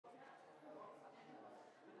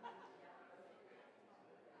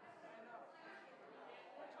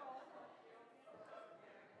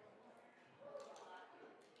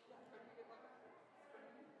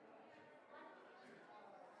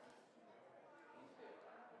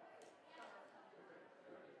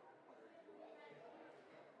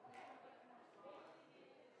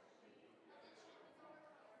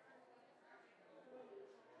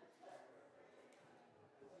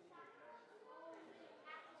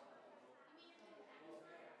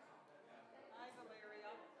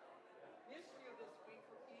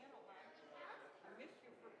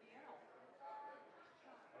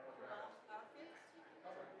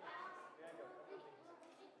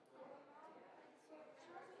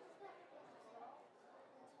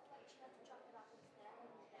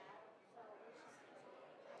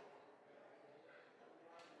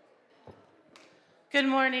Good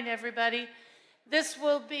morning, everybody. This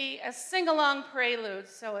will be a sing-along prelude,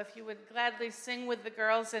 so if you would gladly sing with the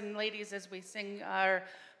girls and ladies as we sing our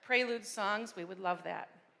prelude songs, we would love that.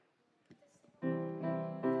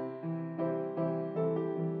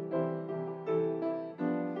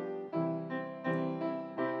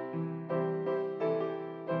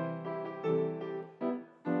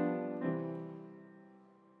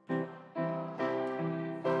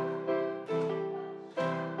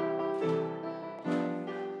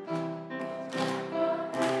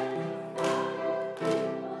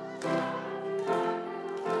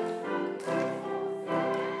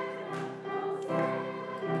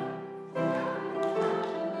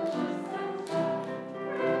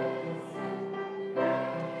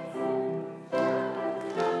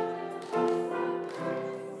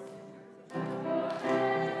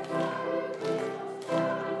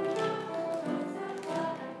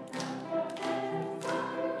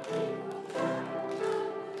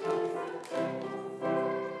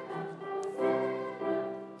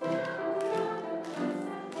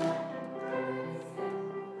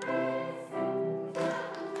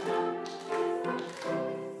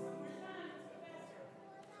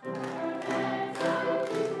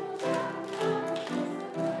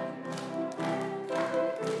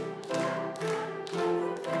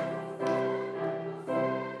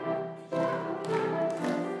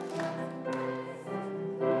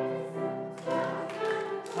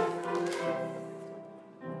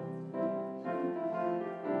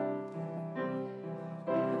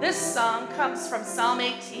 This song comes from Psalm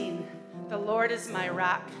 18. The Lord is my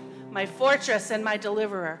rock, my fortress, and my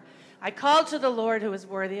deliverer. I called to the Lord who is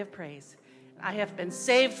worthy of praise. I have been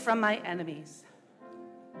saved from my enemies.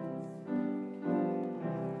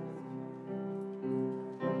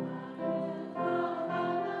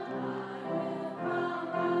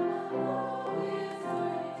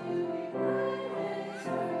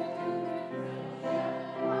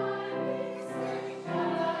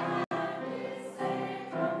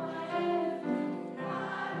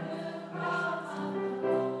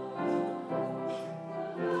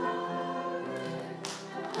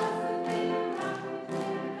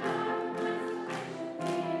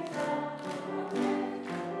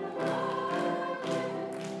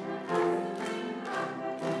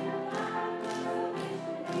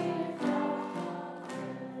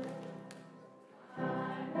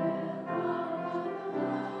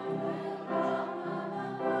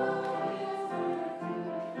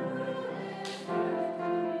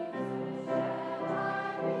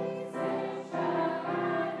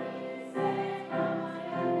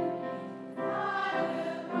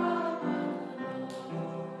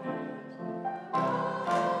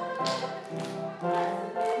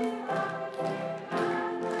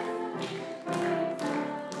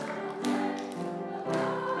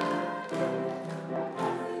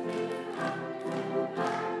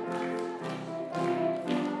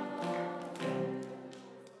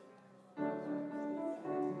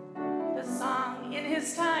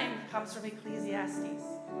 His time comes from Ecclesiastes.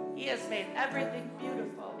 He has made everything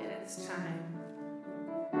beautiful in its time.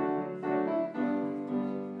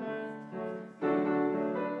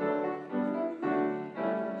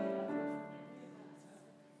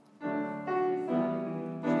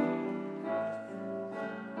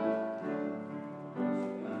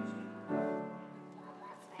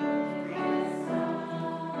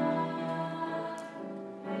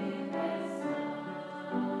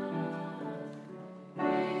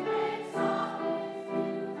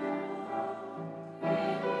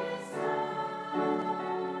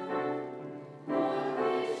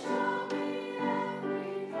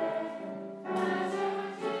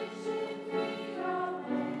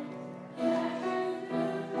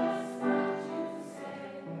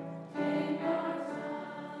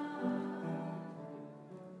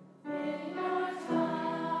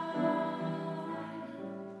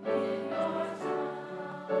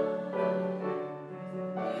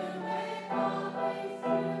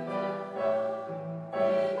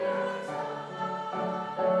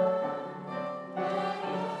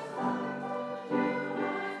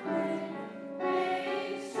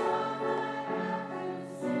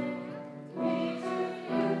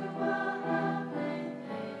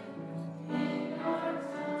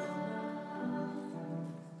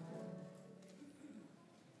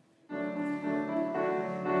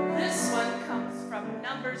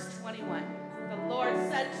 Numbers 21. The Lord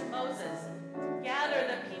said to Moses, "Gather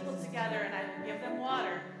the people together and I will give them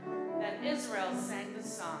water." Then Israel sang the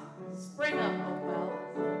song, "Spring up, O well."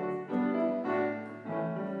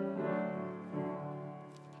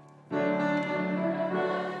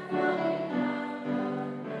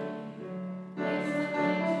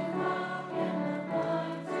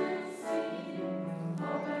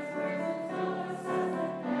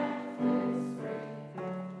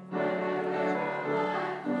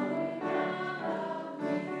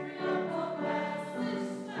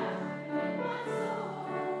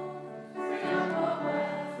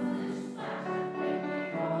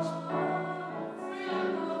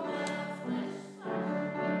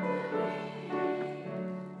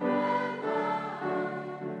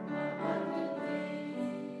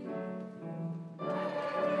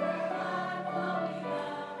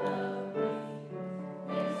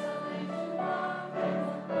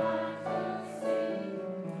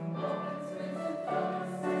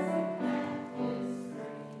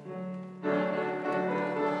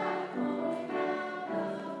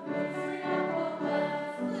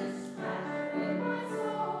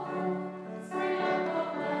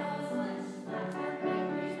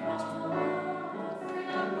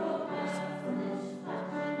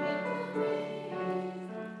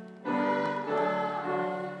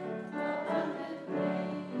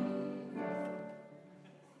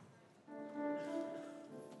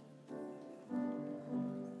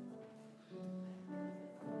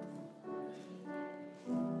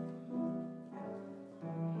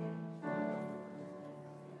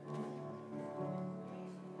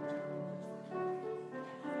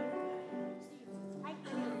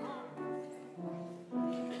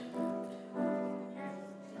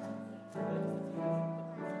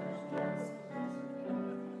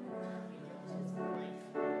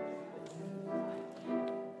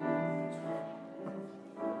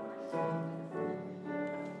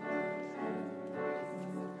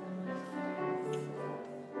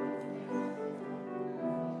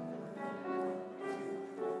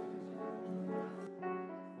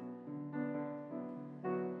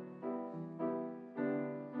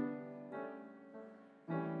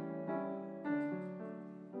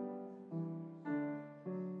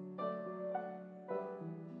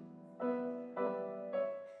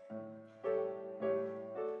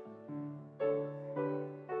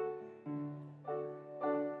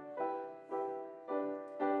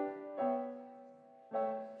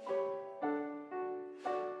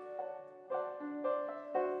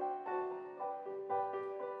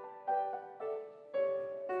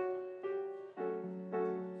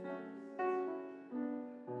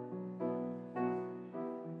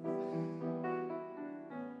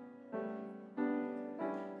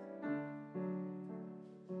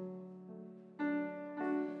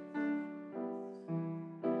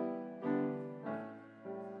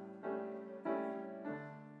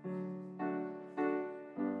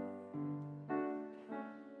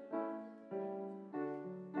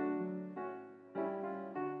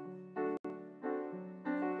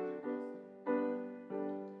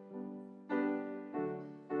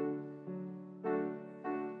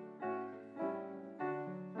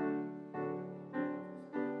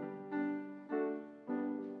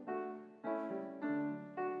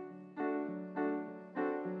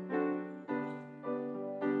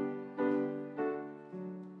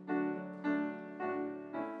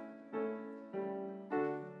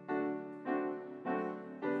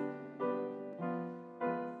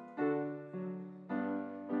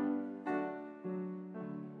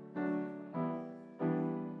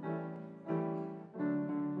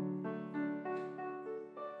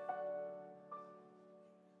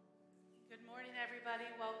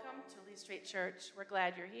 everybody. Welcome to Lee Street Church. We're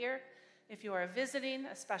glad you're here. If you are visiting,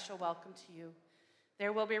 a special welcome to you.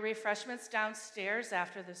 There will be refreshments downstairs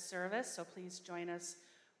after this service, so please join us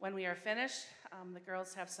when we are finished. The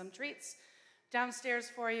girls have some treats downstairs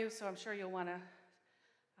for you, so I'm sure you'll want to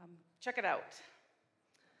check it out.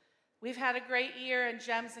 We've had a great year in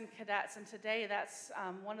GEMS and Cadets, and today that's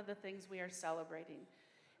one of the things we are celebrating.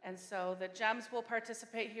 And so the GEMS will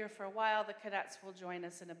participate here for a while. The Cadets will join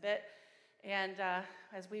us in a bit. And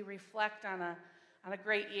as we reflect on a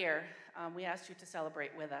great year, we asked you to celebrate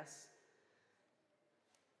with us.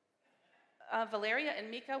 Valeria and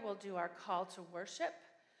Mika will do our call to worship.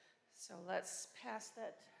 So let's pass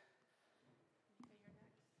that.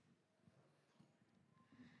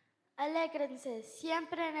 Alégrense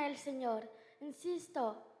siempre en el Señor.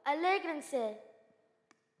 Insisto, alégrense.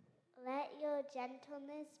 Let your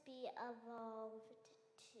gentleness be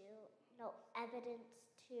evidence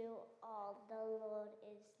to all. The Lord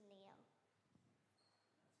is near.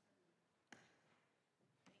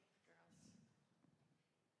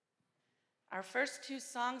 Our first two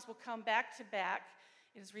songs will come back to back.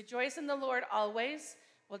 It is Rejoice in the Lord Always.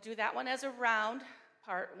 We'll do that one as a round.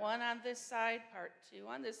 Part 1 on this side, part 2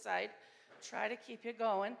 on this side. Try to keep you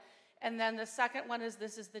going. And then the second one is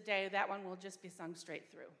This Is the Day. That one will just be sung straight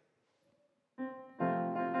through.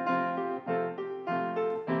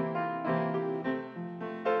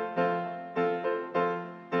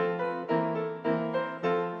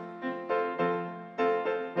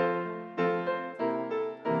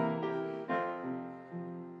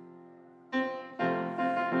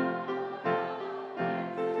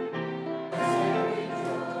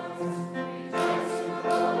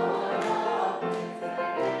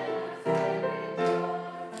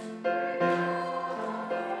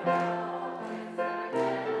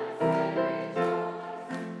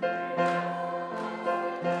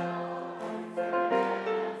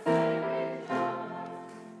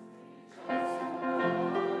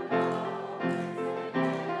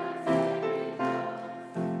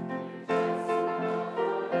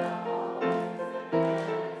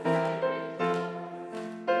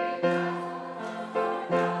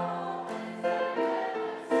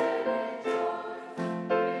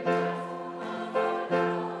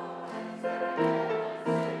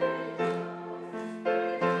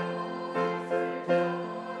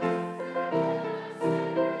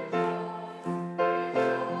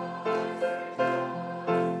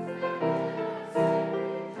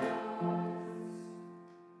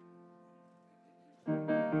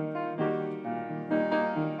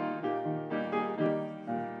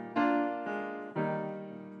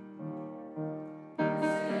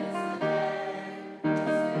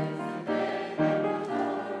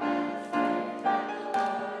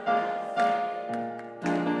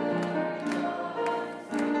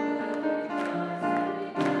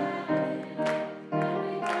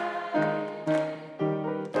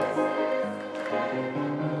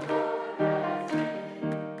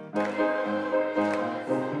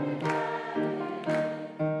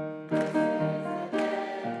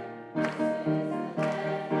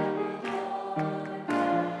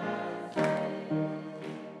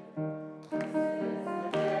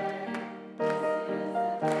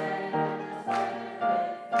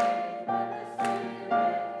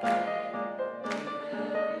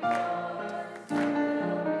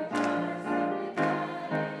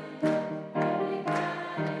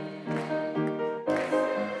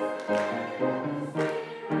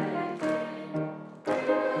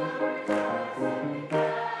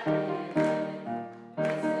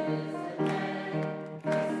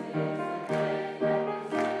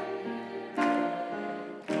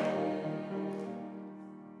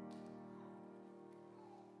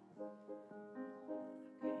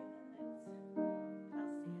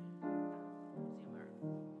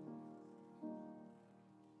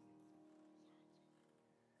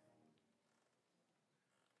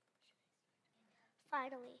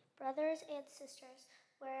 Finally, brothers and sisters,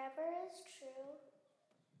 wherever is true,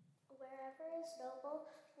 wherever is noble,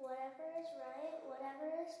 whatever is right, whatever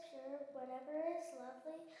is pure, whatever is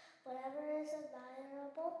lovely, whatever is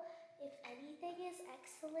admirable, if anything is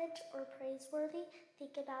excellent or praiseworthy,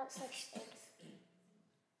 think about such things.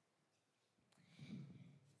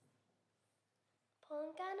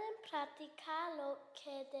 Pongan en práctica lo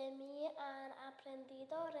que de mí han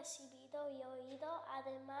aprendido, recibido y oído,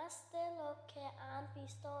 además de lo que han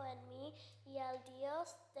visto en mí, y el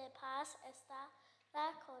Dios de paz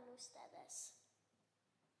estará con ustedes.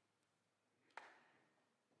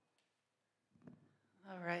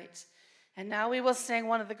 All right. And now we will sing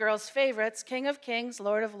one of the girls' favorites, King of Kings,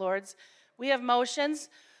 Lord of Lords. We have motions,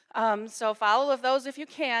 so follow those if you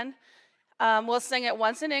can. We'll sing it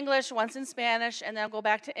once in English, once in Spanish, and then go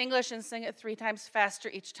back to English and sing it 3 times faster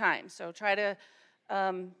each time. So try to,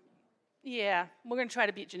 we're going to try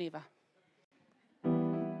to beat Geneva.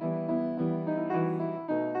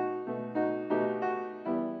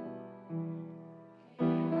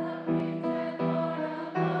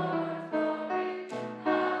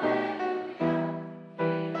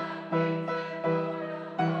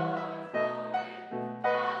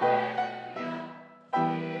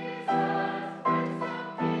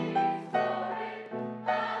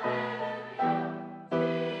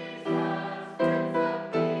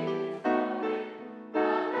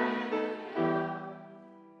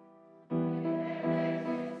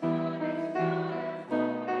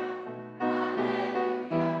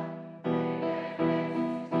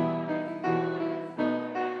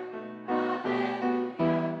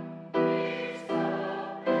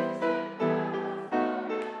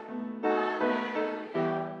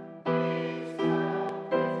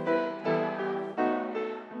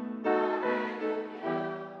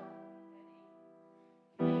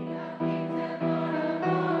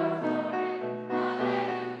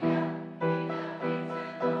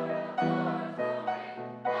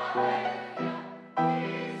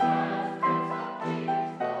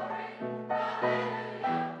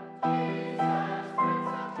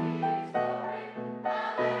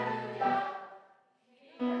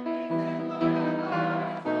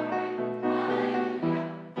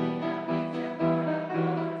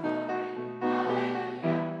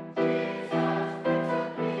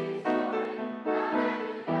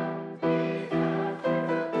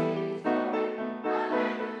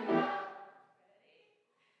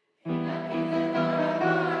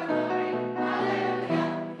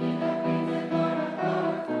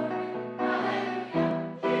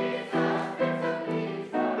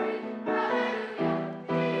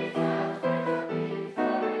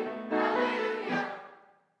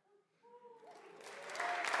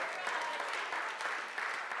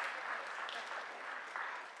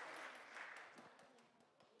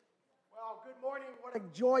 Good morning. What a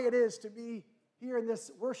joy it is to be here in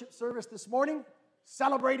this worship service this morning,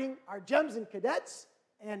 celebrating our gems and cadets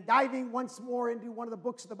and diving once more into one of the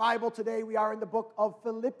books of the Bible. Today we are in the book of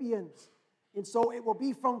Philippians. And so it will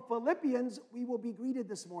be from Philippians we will be greeted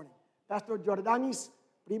this morning. Pastor Jordanis,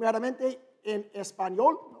 primeramente en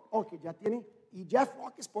español. Okay, ya tiene. Y Jeff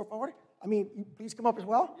Walkes, por favor. Please come up as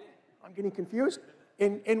well. I'm getting confused.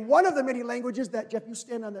 In one of the many languages that, Jeff, you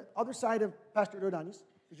stand on the other side of Pastor Jordanis,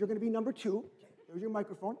 because you're going to be number 2. There's your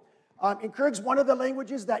microphone. Encourage one of the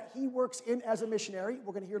languages that he works in as a missionary.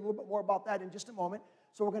 We're going to hear a little bit more about that in just a moment.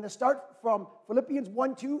 So we're going to start from Philippians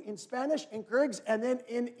 1:2 in Spanish, encourage, and then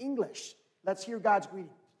in English. Let's hear God's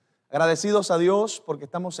greeting. Agradecidos a Dios porque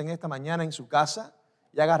estamos en esta mañana en su casa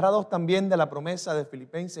y agarrados también de la promesa de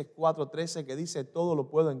Filipenses 4:13 que dice todo lo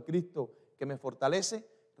puedo en Cristo que me fortalece.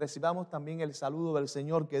 Recibamos también el saludo del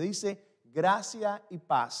Señor que dice gracia y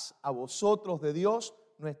paz a vosotros de Dios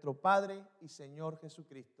nuestro Padre y Señor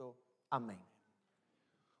Jesucristo. Amén.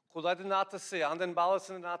 Құдайдың anden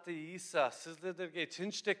баласының аты Иса, сіздерге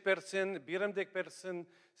тыныштық берсін, берімдік берсін,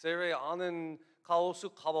 сіздерге аның қалаусы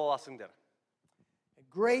қабыл аласыңдар.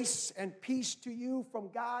 Grace and peace to you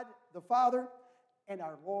from God the Father and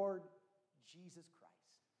our Lord Jesus Christ.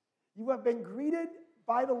 You have been greeted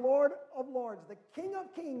by the Lord of Lords, the King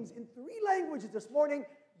of Kings, in 3 languages this morning.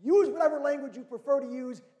 Use whatever language you prefer to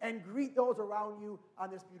use and greet those around you on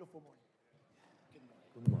this beautiful morning.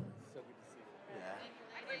 Good morning. So good to see you.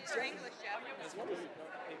 I think for English,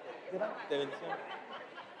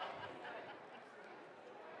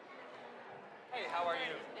 Hey, how are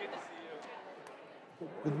you? Good to see you.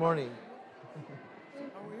 Good morning.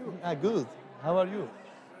 How are you? Good. How are you?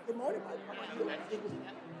 Good morning, Mike. How are you?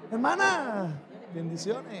 Hermana,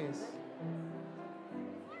 bendiciones.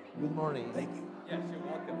 Good morning. Thank you. Yes, you're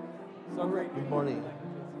welcome. So great. Good morning.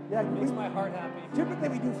 Yeah, Makes my heart happy. typically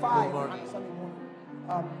we do 5 Good morning. on Sunday morning.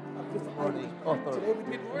 Of different Morning. languages. Oh, sorry. Today we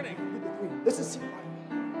do Good morning. we do 3. This is C.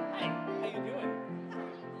 Hey, how you doing?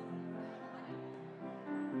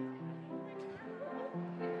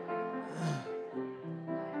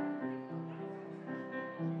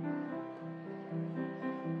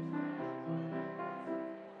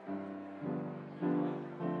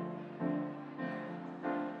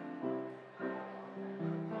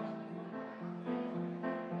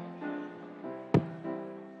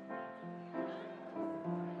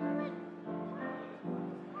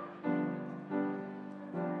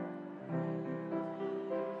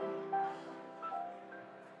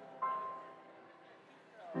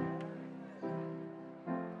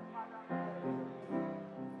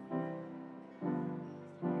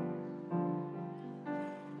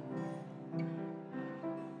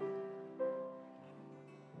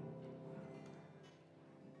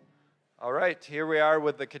 All right, here we are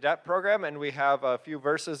with the cadet program, and we have a few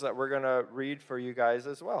verses that we're going to read for you guys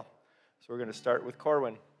as well. So we're going to start with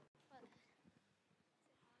Corwin.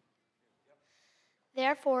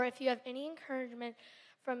 Therefore, if you have any encouragement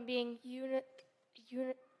from being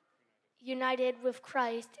united with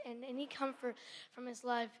Christ, and any comfort from his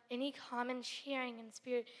love, any common sharing in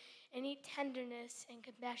spirit, any tenderness and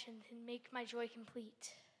compassion, then make my joy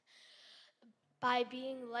complete. By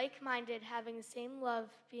being like-minded, having the same love,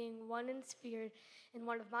 being one in spirit and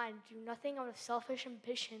one of mind, do nothing out of selfish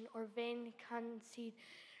ambition or vain conceit.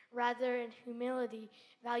 Rather, in humility,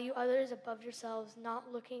 value others above yourselves,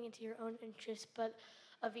 not looking into your own interests, but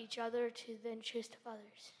of each other to the interest of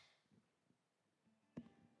others.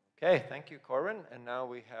 Okay, thank you, Corwin. And now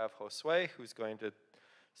we have Josue, who's going to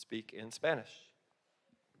speak in Spanish.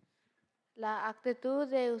 La actitud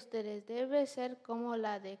de ustedes debe ser como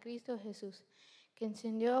la de Cristo Jesús, que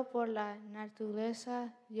encendió por la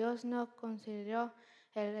naturaleza. Dios no consideró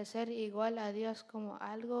el ser igual a Dios como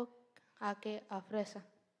algo a que ofrece.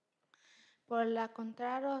 Por la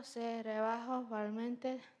contrario, se rebajó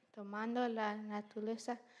igualmente, tomando la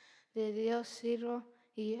naturaleza de Dios, sirvo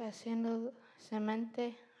y haciendo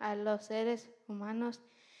semejante a los seres humanos,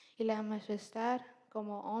 y la manifestar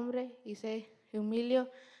como hombre, y se humilló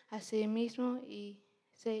a sí mismo y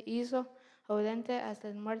se hizo obediente hasta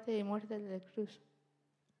la muerte y muerte de la cruz.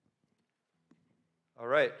 All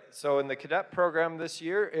right, so in the cadet program this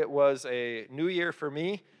year, it was a new year for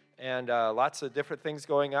me, and lots of different things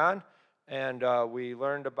going on. And we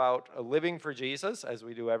learned about living for Jesus, as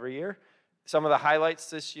we do every year. Some of the highlights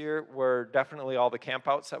this year were definitely all the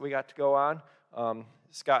campouts that we got to go on.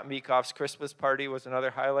 Scott Meekoff's Christmas party was another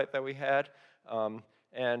highlight that we had.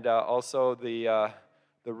 And also the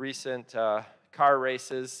recent car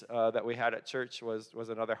races that we had at church was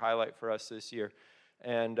another highlight for us this year.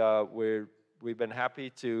 And we've been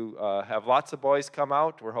happy to have lots of boys come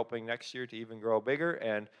out. We're hoping next year to even grow bigger.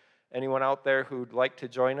 And anyone out there who'd like to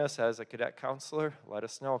join us as a cadet counselor, let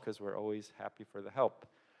us know, because we're always happy for the help.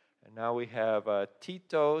 And now we have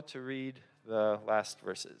Tito to read the last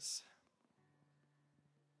verses.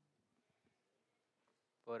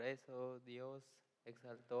 Por eso Dios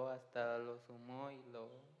exaltó hasta lo sumo y lo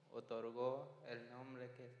otorgó el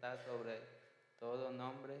nombre que está sobre todo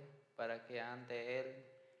nombre, para que ante el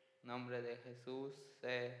nombre de Jesús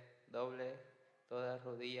se doble toda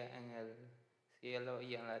rodilla en el cielo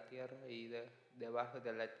y en la tierra y debajo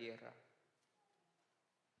de la tierra.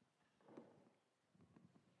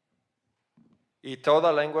 Y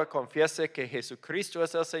toda lengua confiese que Jesucristo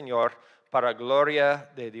es el Señor, para gloria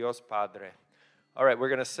de Dios Padre. All right, we're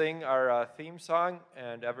going to sing our theme song,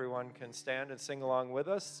 and everyone can stand and sing along with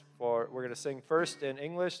us. We're going to sing first in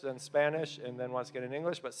English, then Spanish, and then once again in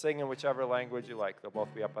English, but sing in whichever language you like. They'll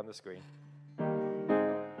both be up on the screen.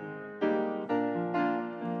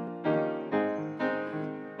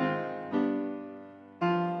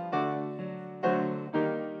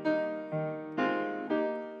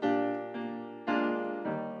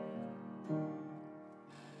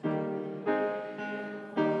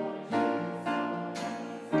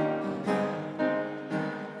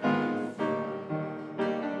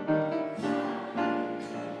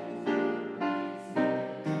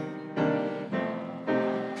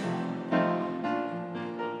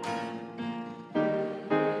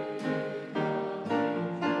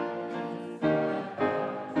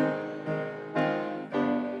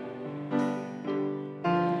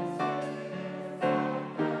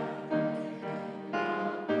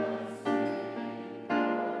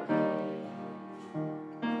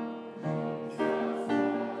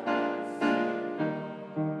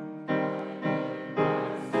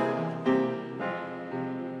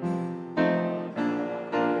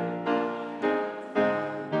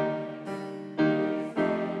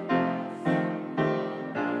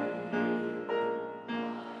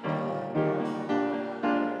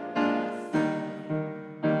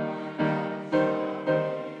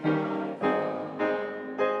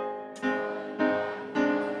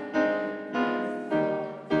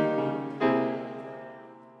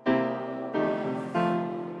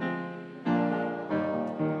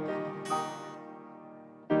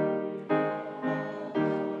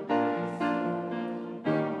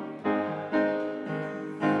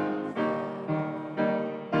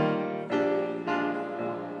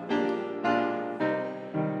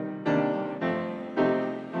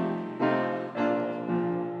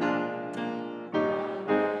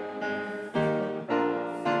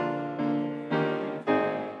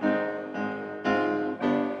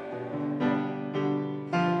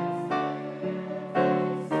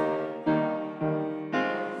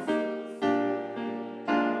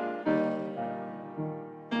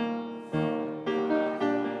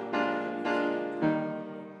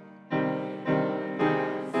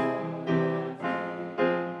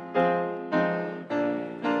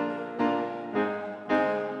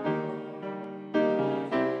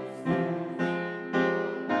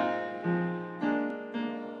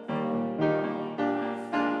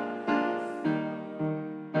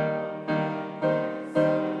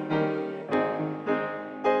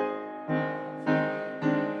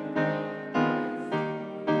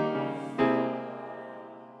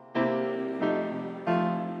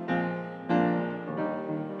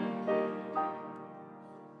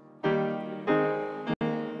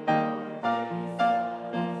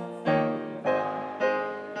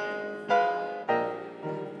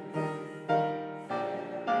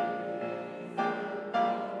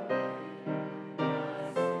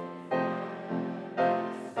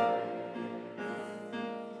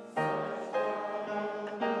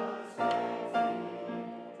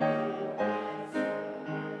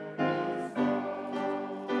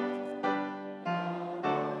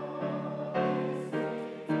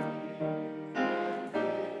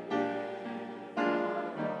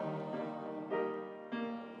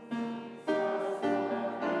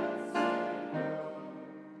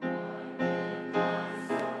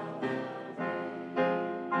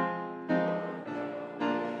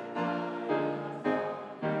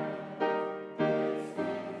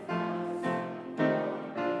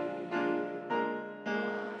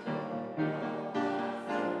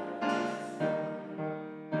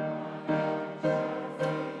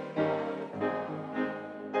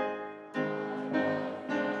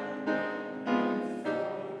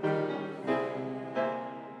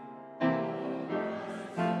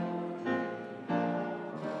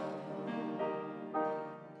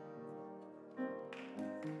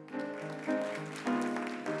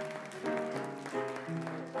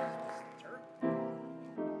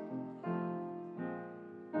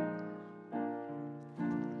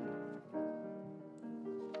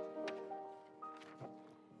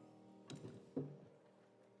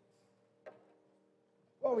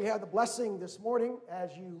 Well, we have the blessing this morning,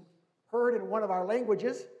 as you heard in one of our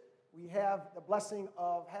languages. We have the blessing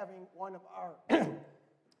of having one of our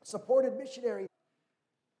supported missionaries.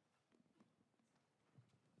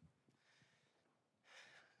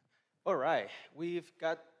 All right, we've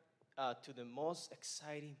got to the most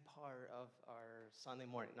exciting part of our Sunday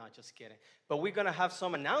morning. No, just kidding. But we're going to have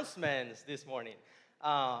some announcements this morning.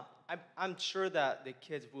 I'm sure that the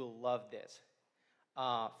kids will love this.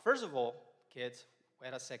 First of all, kids,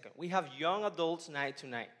 wait a second. We have young adults night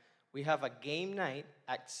tonight. We have a game night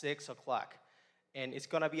at 6 o'clock, and it's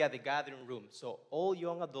going to be at the gathering room. So all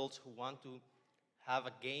young adults who want to have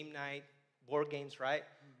a game night, board games, right,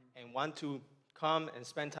 and want to come and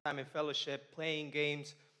spend time in fellowship, playing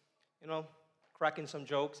games, cracking some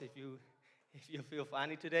jokes if you feel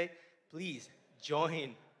funny today, please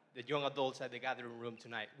join the young adults at the gathering room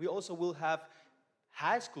tonight. We also will have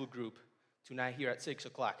high school group tonight here at 6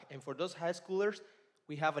 o'clock. And for those high schoolers,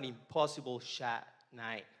 we have an impossible shot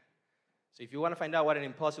night. So if you want to find out what an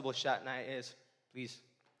impossible shot night is, please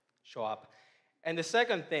show up. And the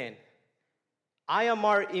second thing,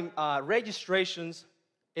 IMR registrations,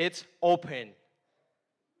 it's open.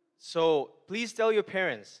 So please tell your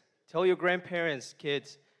parents, tell your grandparents,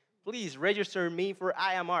 kids, please register me for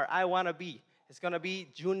IMR. I want to be. It's going to be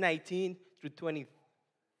June 19th through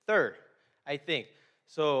 23rd, I think.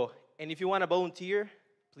 So, and if you want to volunteer,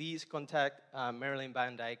 please contact Marilyn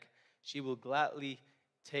Van Dyke. She will gladly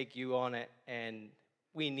take you on it, and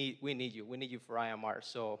we need you. We need you for IMR.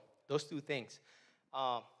 So those two things.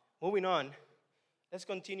 Moving on, let's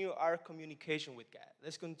continue our communication with God.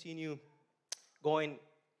 Let's continue going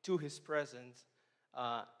to His presence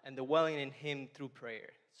and dwelling in Him through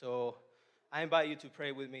prayer. So I invite you to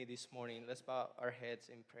pray with me this morning. Let's bow our heads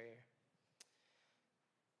in prayer.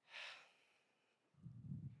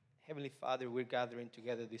 Heavenly Father, we're gathering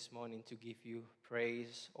together this morning to give you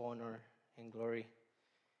praise, honor, and glory.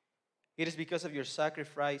 It is because of your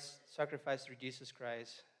sacrifice through Jesus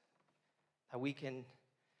Christ that we can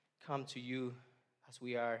come to you as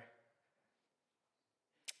we are.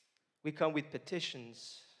 We come with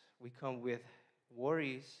petitions. We come with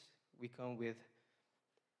worries. We come with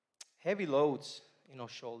heavy loads in our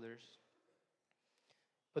shoulders.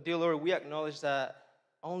 But dear Lord, we acknowledge that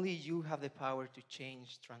only you have the power to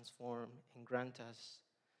change, transform, and grant us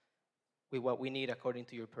with what we need according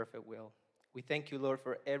to your perfect will. We thank you, Lord,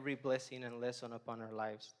 for every blessing and lesson upon our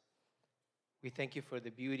lives. We thank you for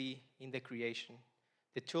the beauty in the creation,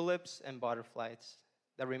 the tulips and butterflies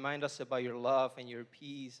that remind us about your love and your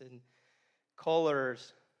peace and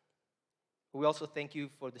colors. We also thank you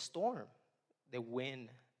for the storm, the wind,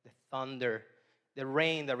 the thunder, the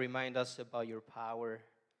rain that remind us about your power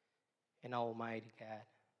and Almighty God.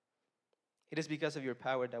 It is because of your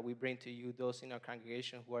power that we bring to you those in our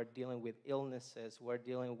congregation who are dealing with illnesses, who are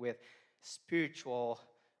dealing with spiritual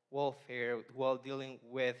warfare, who are dealing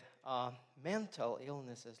with mental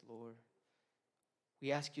illnesses, Lord.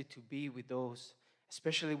 We ask you to be with those.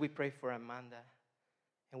 Especially we pray for Amanda.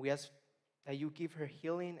 And we ask that you give her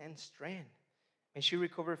healing and strength. May she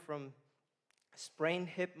recover from sprained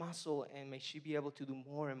hip muscle, and may she be able to do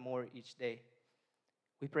more and more each day.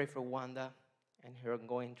 We pray for Wanda and her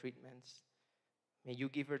ongoing treatments. May you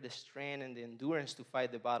give her the strength and the endurance to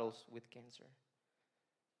fight the battles with cancer.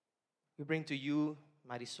 We bring to you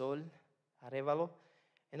Marisol Arevalo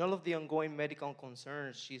and all of the ongoing medical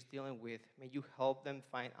concerns she's dealing with. May you help them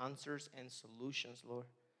find answers and solutions, Lord.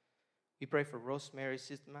 We pray for Rosemary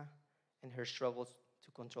Sistma and her struggles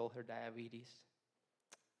to control her diabetes.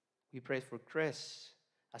 We pray for Chris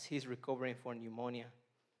as he's recovering from pneumonia.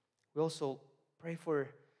 We also pray for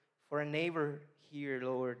a neighbor here,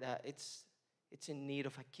 Lord, that it's in need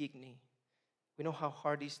of a kidney. We know how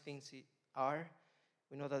hard these things are.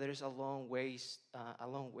 We know that there's a long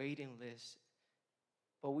waiting list.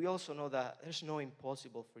 But we also know that there's no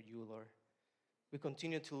impossible for you, Lord. We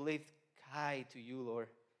continue to lift Kai to you, Lord.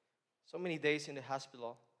 So many days in the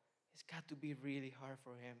hospital. It's got to be really hard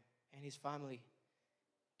for him and his family.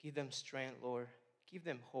 Give them strength, Lord. Give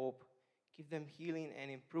them hope. Give them healing and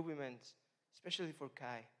improvements, especially for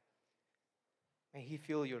Kai. May he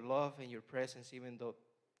feel your love and your presence, even though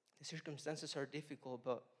the circumstances are difficult,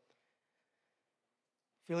 but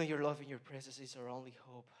feeling your love and your presence is our only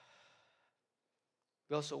hope.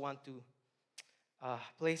 We also want to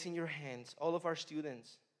place in your hands all of our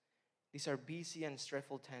students. These are busy and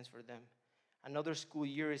stressful times for them. Another school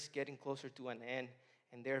year is getting closer to an end,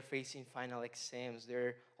 and they're facing final exams.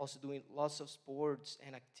 They're also doing lots of sports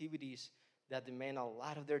and activities that demand a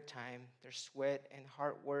lot of their time, their sweat and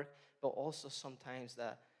hard work, but also sometimes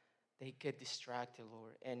that they get distracted,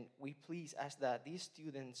 Lord. And we please ask that these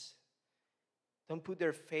students don't put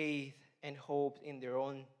their faith and hope in their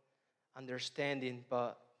own understanding,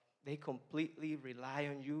 but they completely rely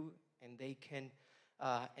on you, and they can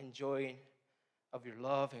enjoy of your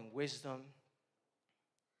love and wisdom.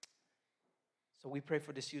 So we pray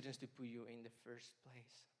for the students to put you in the first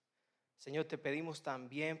place. Señor, te pedimos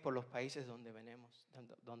también por los países donde venimos,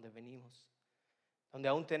 donde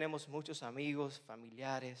aún tenemos muchos amigos,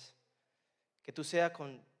 familiares, que tú seas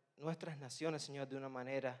con nuestras naciones, Señor, de una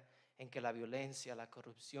manera en que la violencia, la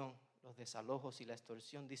corrupción, los desalojos y la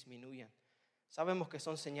extorsión disminuyan. Sabemos que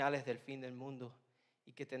son señales del fin del mundo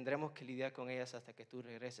y que tendremos que lidiar con ellas hasta que tú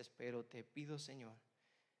regreses, pero te pido, Señor,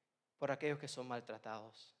 por aquellos que son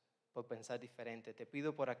maltratados, por pensar diferente. Te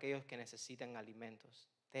pido por aquellos que necesitan alimentos,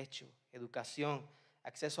 techo, educación,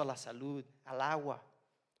 acceso a la salud, al agua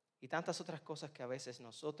y tantas otras cosas que a veces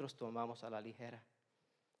nosotros tomamos a la ligera.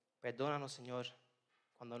 Perdónanos, Señor,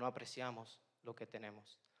 cuando no apreciamos lo que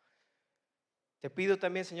tenemos. Te pido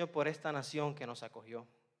también, Señor, por esta nación que nos acogió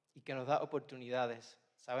y que nos da oportunidades.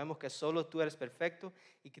 Sabemos que solo tú eres perfecto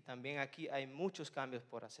y que también aquí hay muchos cambios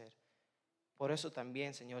por hacer. Por eso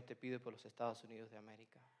también, Señor, te pido por los Estados Unidos de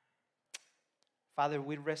América. Father,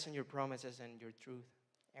 we rest on your promises and your truth,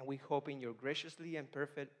 and we hope in your graciously and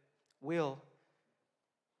perfect will.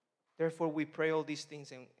 Therefore, we pray all these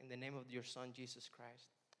things in the name of your Son, Jesus Christ.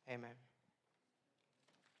 Amen.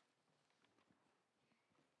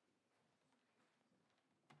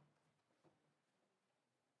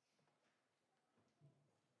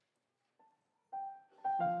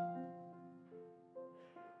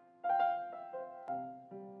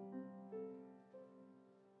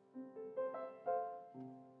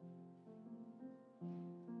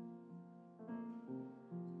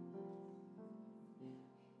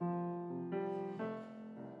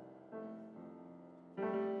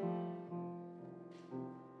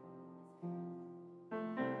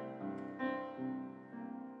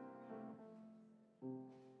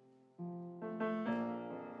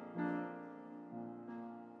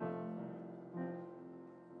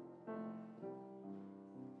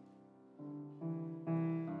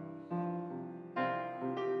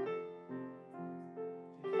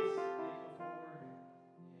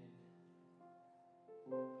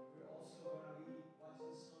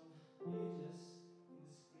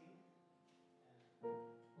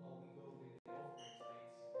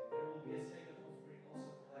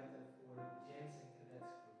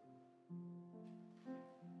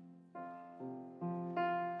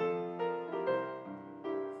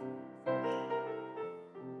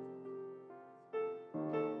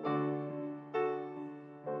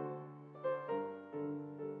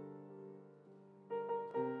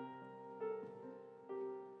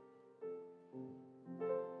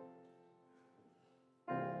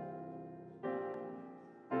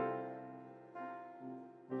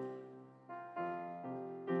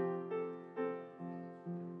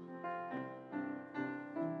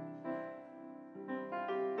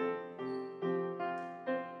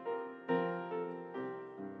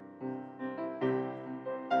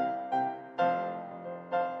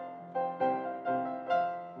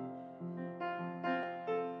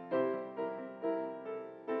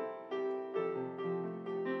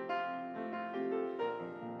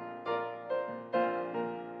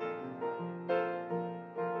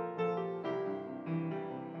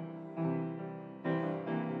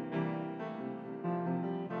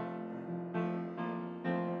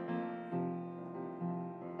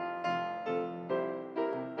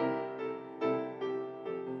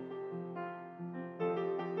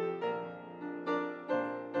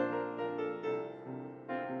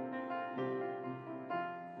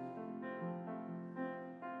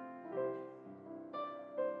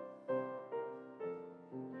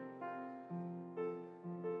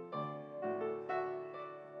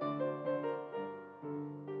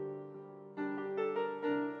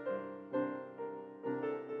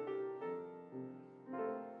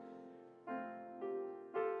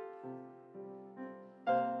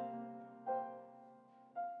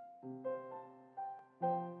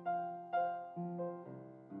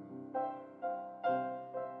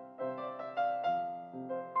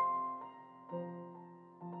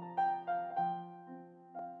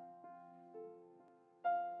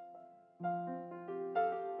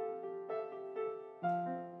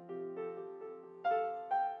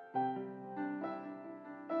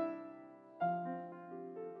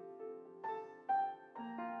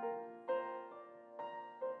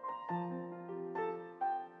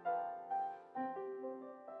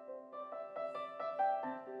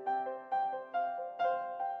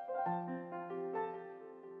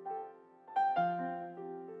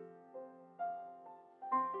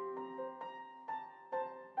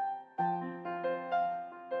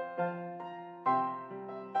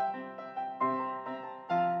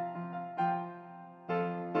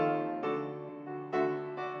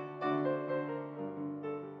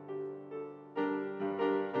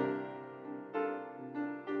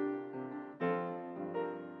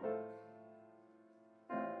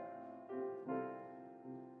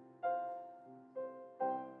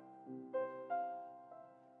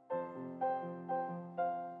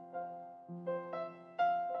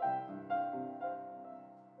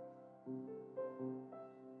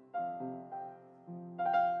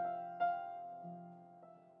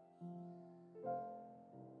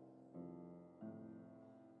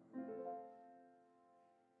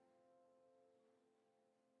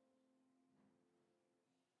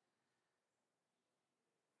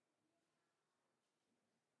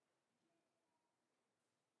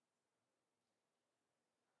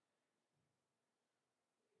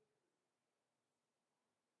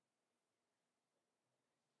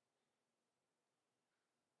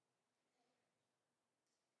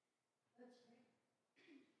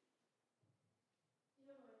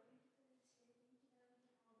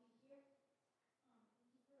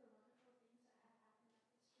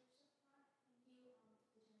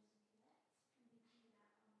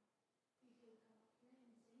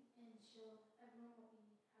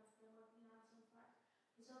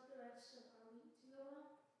 Let's help the rest of our week to go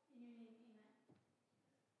well. In your name, amen.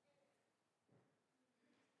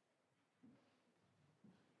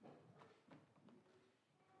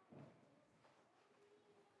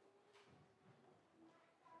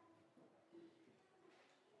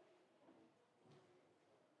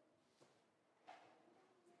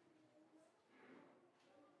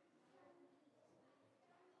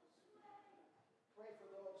 Pray for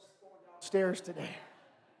those going downstairs today.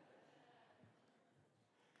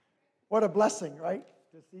 What a blessing, right?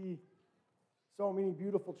 To see so many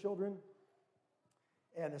beautiful children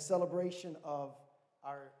and a celebration of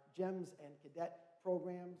our GEMS and cadet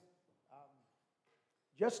programs.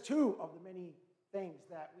 Just two of the many things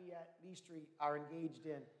that we at Lee Street are engaged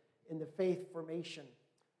in the faith formation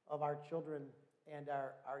of our children and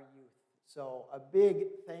our youth. So a big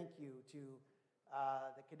thank you to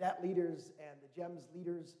the cadet leaders and the GEMS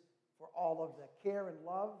leaders for all of the care and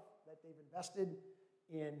love that they've invested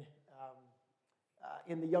in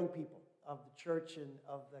the young people of the church and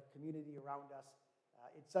of the community around us.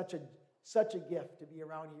 It's such a gift to be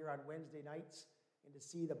around here on Wednesday nights and to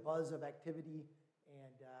see the buzz of activity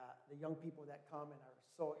and the young people that come and are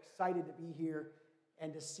so excited to be here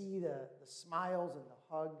and to see the smiles and the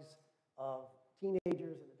hugs of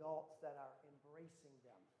teenagers and adults that are embracing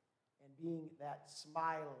them and being that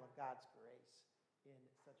smile of God's grace in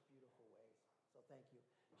such beautiful ways. So thank you.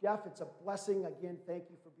 Jeff, it's a blessing. Again, thank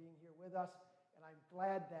you for being here with us. And I'm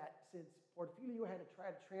glad that since Porfirio had to try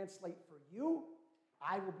to translate for you,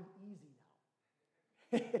 I will be easy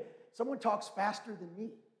now. Someone talks faster than me.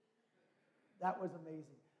 That was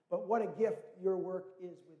amazing. But what a gift your work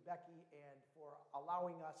is with Becky and for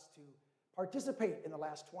allowing us to participate in the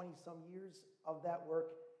last 20-some years of that work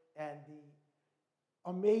and the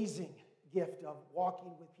amazing gift of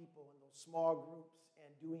walking with people in those small groups and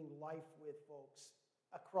doing life with folks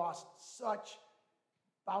across such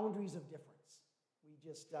boundaries of difference. We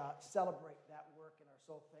just celebrate that work and are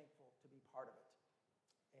so thankful to be part of it.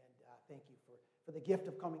 And thank you for the gift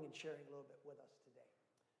of coming and sharing a little bit with us today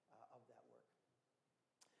of that work.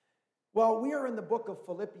 Well, we are in the book of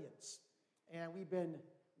Philippians, and we've been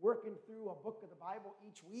working through a book of the Bible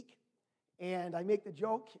each week. And I make the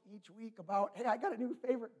joke each week about, hey, I got a new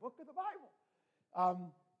favorite book of the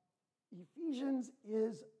Bible. Ephesians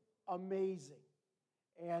is amazing.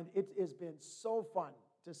 And it has been so fun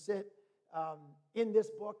to sit in this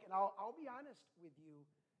book. And I'll be honest with you,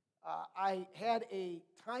 I had a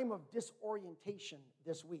time of disorientation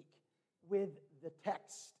this week with the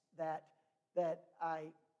text that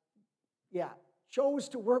I chose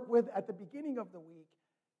to work with at the beginning of the week,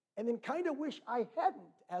 and then kind of wish I hadn't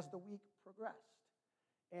as the week progressed.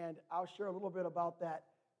 And I'll share a little bit about that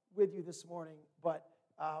with you this morning. But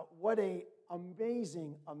what an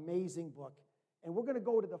amazing, amazing book. And we're going to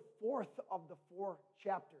go to the fourth of the 4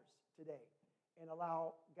 chapters today and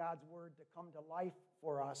allow God's word to come to life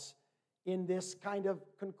for us in this kind of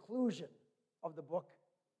conclusion of the book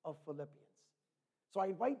of Philippians. So I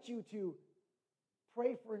invite you to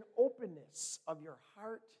pray for an openness of your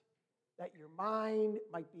heart, that your mind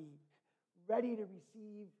might be ready to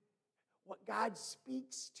receive what God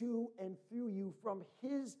speaks to and through you from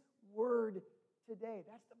His word today.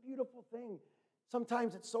 That's the beautiful thing.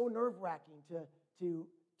 Sometimes it's so nerve-wracking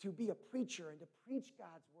to be a preacher and to preach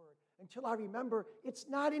God's word until I remember it's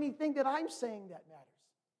not anything that I'm saying that matters.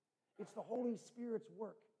 It's the Holy Spirit's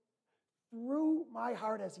work through my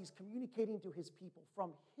heart as He's communicating to His people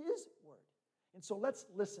from His word. And so let's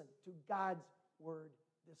listen to God's word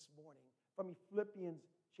this morning from Philippians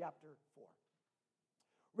chapter 4.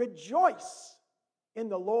 Rejoice in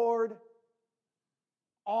the Lord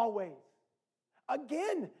always.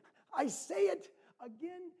 Again, I say it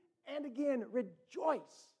again and again,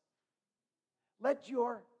 rejoice. Let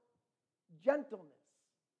your gentleness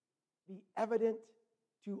be evident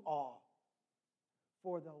to all,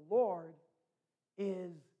 for the Lord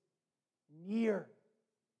is near.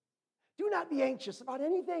 Do not be anxious about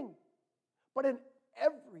anything, but in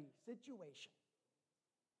every situation,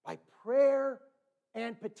 by prayer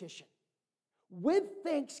and petition, with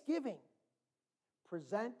thanksgiving,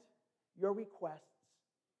 present your requests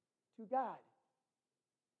to God.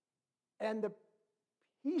 And the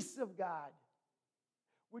peace of God,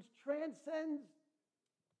 which transcends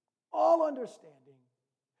all understanding,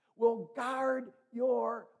 will guard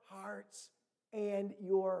your hearts and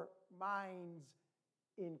your minds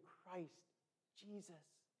in Christ Jesus.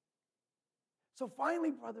 So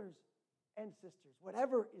finally, brothers and sisters,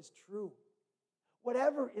 whatever is true,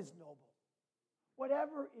 whatever is noble,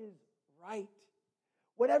 whatever is right,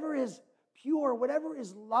 whatever is pure, whatever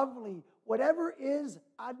is lovely, whatever is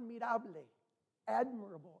admirable,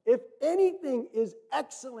 admirable, if anything is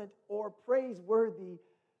excellent or praiseworthy,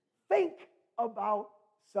 think about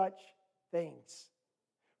such things.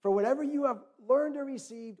 For whatever you have learned or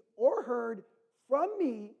received or heard from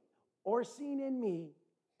me or seen in me,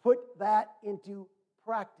 put that into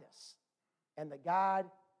practice, and the God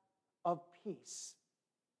of peace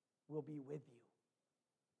will be with you.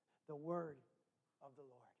 The word of the Lord.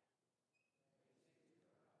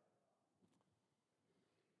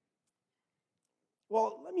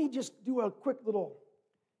 Well, let me just do a quick little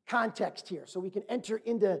context here so we can enter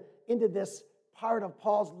into this part of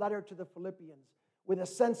Paul's letter to the Philippians with a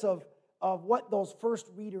sense of what those first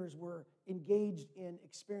readers were engaged in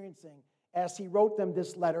experiencing as he wrote them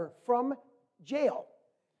this letter from jail.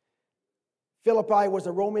 Philippi was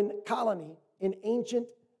a Roman colony in ancient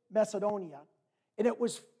Macedonia, and it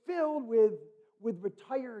was filled with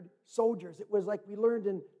retired soldiers. It was, like we learned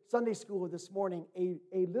in Sunday school this morning, a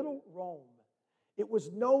little Rome. It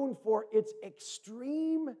was known for its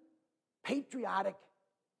extreme patriotic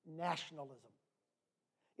nationalism.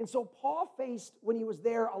 And so Paul faced, when he was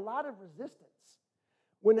there, a lot of resistance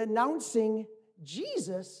when announcing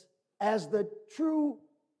Jesus as the true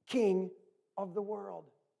king of the world.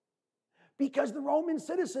 Because the Roman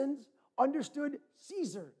citizens understood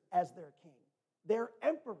Caesar as their king, their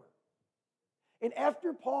emperor. And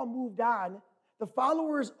after Paul moved on, the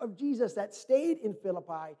followers of Jesus that stayed in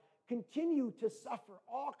Philippi continued to suffer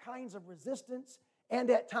all kinds of resistance and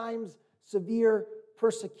at times severe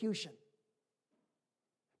persecution.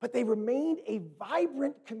 But they remained a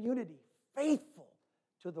vibrant community, faithful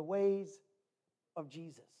to the ways of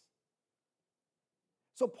Jesus.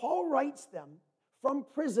 So Paul writes them from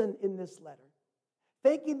prison in this letter,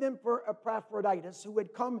 thanking them for Epaphroditus, who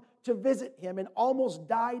had come to visit him and almost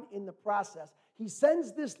died in the process. He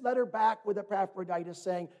sends this letter back with Epaphroditus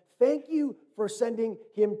saying, thank you for sending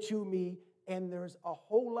him to me, and there's a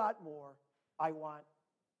whole lot more I want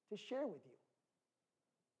to share with you.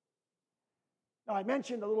 Now, I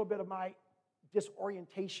mentioned a little bit of my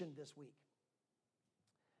disorientation this week.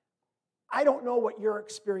 I don't know what your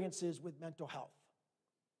experience is with mental health,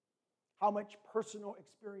 how much personal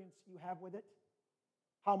experience you have with it,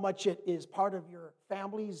 how much it is part of your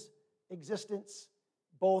family's existence,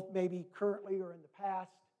 both maybe currently or in the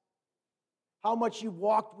past, how much you've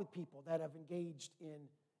walked with people that have engaged in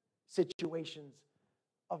situations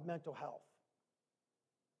of mental health.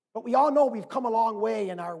 But we all know we've come a long way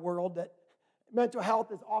in our world, that mental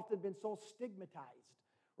health has often been so stigmatized,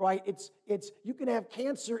 right? It's you can have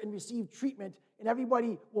cancer and receive treatment, and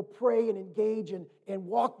everybody will pray and engage and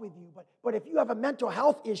walk with you. But if you have a mental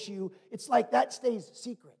health issue, it's like that stays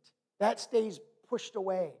secret. That stays pushed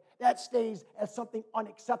away. That stays as something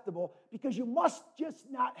unacceptable because you must just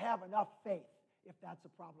not have enough faith if that's a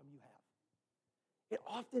problem you have. It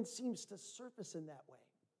often seems to surface in that way.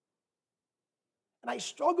 And I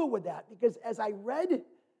struggle with that because as I read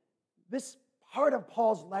this part of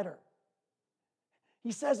Paul's letter,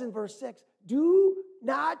 he says in verse 6, do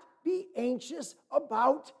not be anxious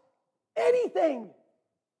about anything.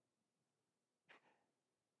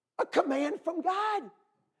 A command from God.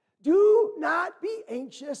 Do not be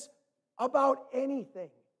anxious about anything.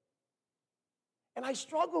 And I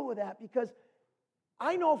struggle with that because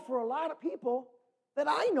I know for a lot of people that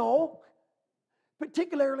I know,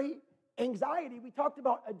 particularly anxiety. We talked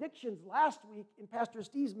about addictions last week in Pastor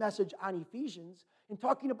Steve's message on Ephesians and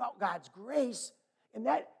talking about God's grace, and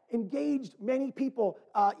that engaged many people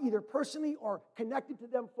either personally or connected to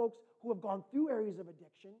them, folks who have gone through areas of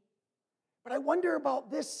addiction. But I wonder about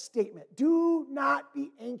this statement, do not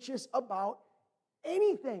be anxious about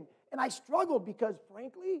anything. And I struggled because,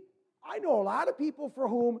 frankly, I know a lot of people for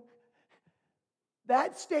whom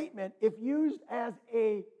that statement, if used as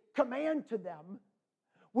a command to them,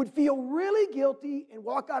 would feel really guilty and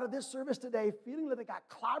walk out of this service today feeling that they got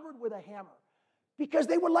clobbered with a hammer because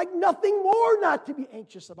they would like nothing more not to be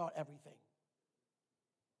anxious about everything.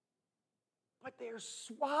 But they're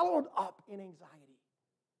swallowed up in anxiety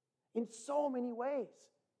in so many ways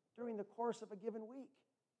during the course of a given week.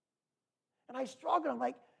 And I struggle. I'm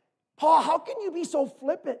like, Paul, how can you be so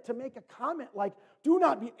flippant to make a comment like, do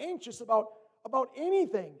not be anxious about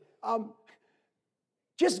anything?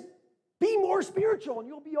 Just be more spiritual and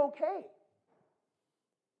you'll be okay.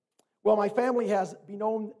 Well, my family has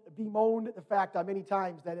bemoaned the fact many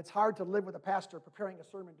times that it's hard to live with a pastor preparing a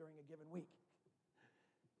sermon during a given week.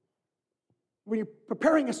 When you're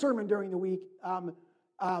preparing a sermon during the week,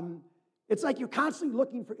 it's like you're constantly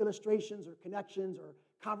looking for illustrations or connections or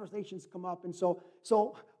conversations come up. And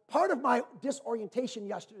so part of my disorientation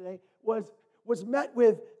yesterday was met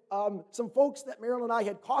with some folks that Marilyn and I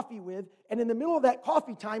had coffee with, and in the middle of that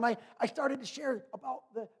coffee time, I started to share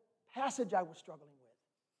about the passage I was struggling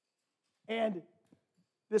with. And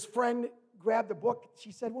this friend grabbed a book.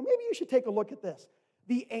 She said, well, maybe you should take a look at this.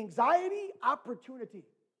 The Anxiety Opportunity.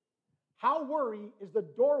 How worry is the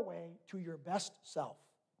doorway to your best self.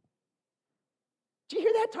 Did you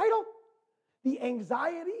hear that title? The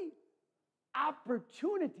Anxiety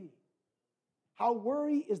Opportunity. How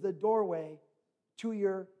worry is the doorway to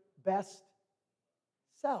your best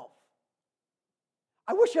self.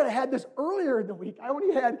 I wish I'd had this earlier in the week. I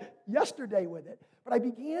only had yesterday with it. But I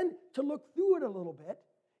began to look through it a little bit.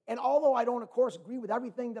 And although I don't, of course, agree with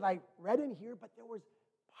everything that I read in here, but there was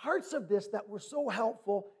parts of this that were so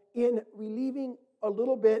helpful in relieving a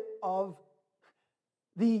little bit of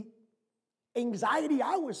the anxiety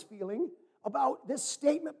I was feeling about this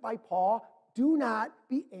statement by Paul, do not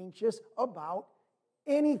be anxious about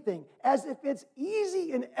anything. As if it's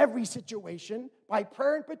easy in every situation, by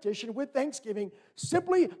prayer and petition with thanksgiving,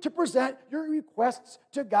 simply to present your requests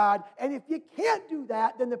to God. And if you can't do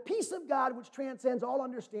that, then the peace of God, which transcends all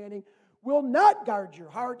understanding, will not guard your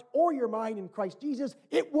heart or your mind in Christ Jesus.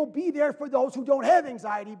 It will be there for those who don't have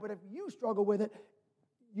anxiety, but if you struggle with it,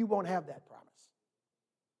 you won't have that promise.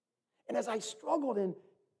 And as I struggled and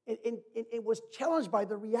it was challenged by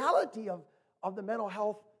the reality of the mental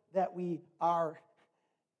health that we are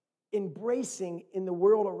embracing in the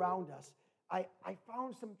world around us, I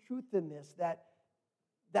found some truth in this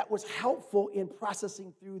that was helpful in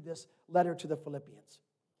processing through this letter to the Philippians.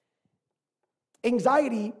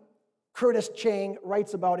 Anxiety, Curtis Chang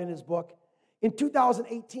writes about in his book, in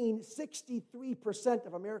 2018, 63%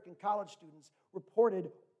 of American college students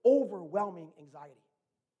reported overwhelming anxiety.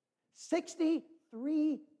 63%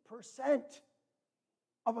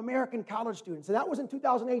 of American college students. And that was in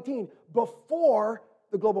 2018, before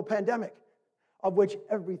the global pandemic, of which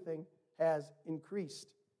everything has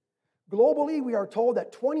increased. Globally, we are told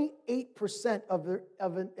that 28%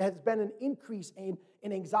 has been an increase in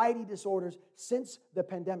anxiety disorders since the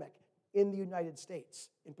pandemic in the United States,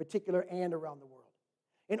 in particular, and around the world.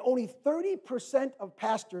 And only 30% of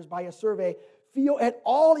pastors, by a survey, feel at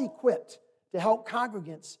all equipped to help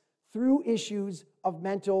congregants through issues of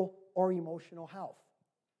mental or emotional health.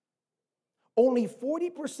 Only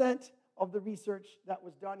 40% of the research that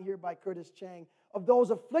was done here by Curtis Chang of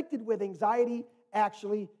those afflicted with anxiety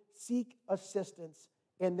actually seek assistance,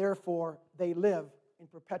 and therefore they live in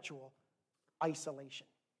perpetual isolation.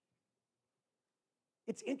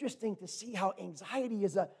 It's interesting to see how anxiety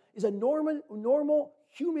is a normal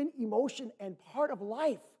human emotion and part of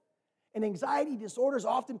life. And anxiety disorders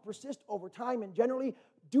often persist over time and generally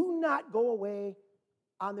do not go away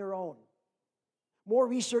on their own. More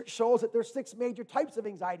research shows that there's 6 major types of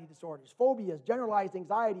anxiety disorders: phobias, generalized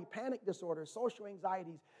anxiety, panic disorders, social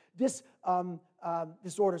anxieties,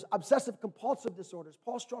 disorders, obsessive-compulsive disorders,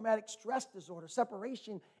 post-traumatic stress disorder,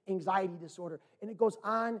 separation anxiety disorder, and it goes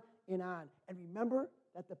on and on. And remember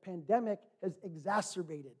that the pandemic has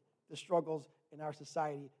exacerbated the struggles in our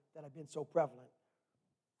society that have been so prevalent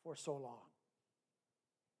for so long.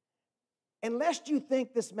 Unless you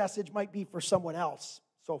think this message might be for someone else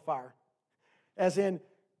so far, as in,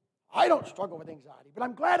 I don't struggle with anxiety, but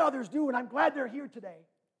I'm glad others do, and I'm glad they're here today.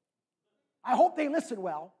 I hope they listen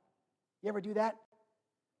well. You ever do that?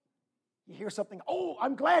 You hear something, oh,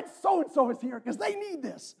 I'm glad so-and-so is here because they need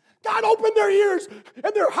this. God, open their ears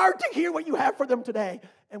and their heart to hear what you have for them today.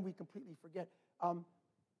 And we completely forget. I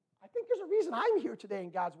think there's a reason I'm here today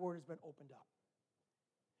and God's word has been opened up.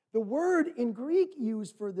 The word in Greek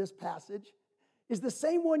used for this passage is the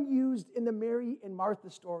same one used in the Mary and Martha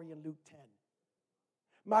story in Luke 10.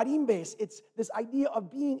 Marimbes, it's this idea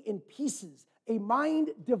of being in pieces, a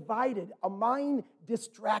mind divided, a mind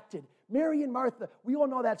distracted. Mary and Martha, we all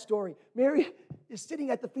know that story. Mary is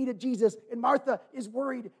sitting at the feet of Jesus, and Martha is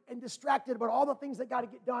worried and distracted about all the things that got to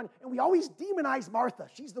get done. And we always demonize Martha.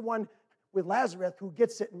 She's the one with Lazarus who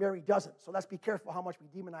gets it and Mary doesn't. So let's be careful how much we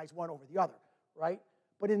demonize one over the other, right?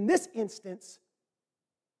 But in this instance,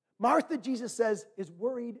 Martha, Jesus says, is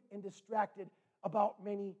worried and distracted about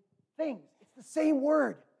many things. It's the same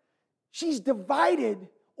word. She's divided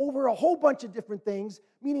over a whole bunch of different things,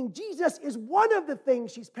 meaning Jesus is one of the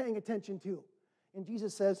things she's paying attention to. And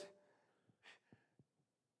Jesus says,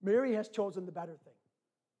 Mary has chosen the better thing,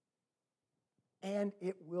 and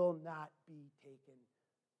it will not be taken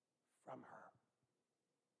from her.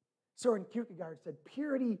 Søren Kierkegaard said,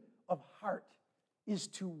 purity of heart is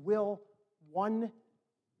to will one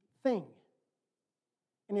thing.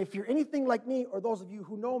 And if you're anything like me, or those of you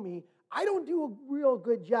who know me, I don't do a real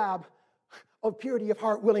good job of purity of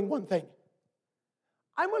heart, willing one thing.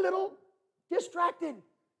 I'm a little distracted.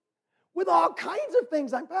 with all kinds of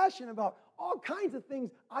things I'm passionate about, all kinds of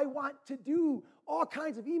things I want to do, all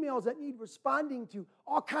kinds of emails that need responding to,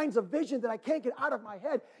 all kinds of vision that I can't get out of my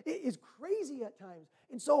head. It is crazy at times.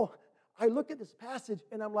 And so I look at this passage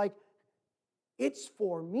and I'm like, it's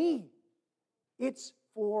for me. It's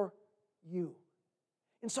for you.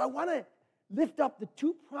 And so I want to lift up the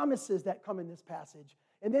two promises that come in this passage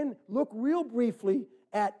and then look real briefly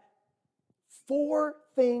at 4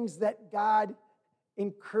 things that God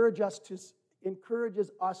encourages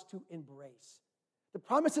us to embrace. The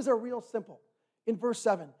promises are real simple. In verse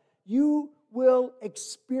 7, you will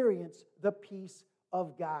experience the peace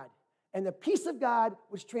of God. And the peace of God,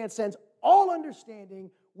 which transcends all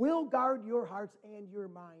understanding, will guard your hearts and your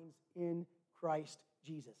minds in Christ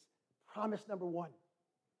Jesus. Promise number 1.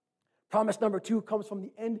 Promise number 2 comes from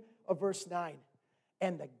the end of verse 9.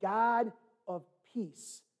 And the God of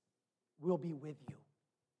peace will be with you.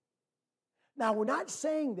 Now, we're not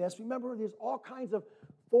saying this. Remember, there's all kinds of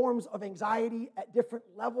forms of anxiety at different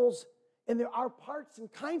levels. And there are parts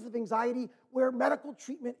and kinds of anxiety where medical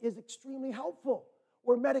treatment is extremely helpful,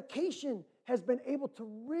 where medication has been able to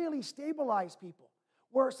really stabilize people,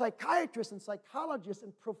 where psychiatrists and psychologists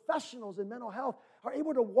and professionals in mental health are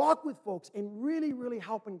able to walk with folks and really, really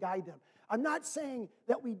help and guide them. I'm not saying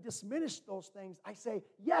that we diminish those things. I say,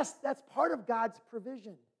 yes, that's part of God's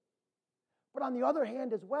provision. But on the other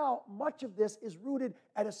hand as well, much of this is rooted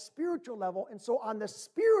at a spiritual level. And so on the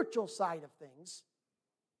spiritual side of things,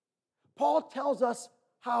 Paul tells us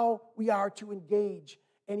how we are to engage.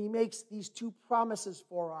 And he makes these 2 promises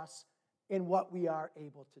for us in what we are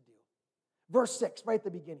able to do. Verse 6, right at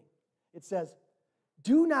the beginning, it says,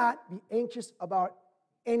 do not be anxious about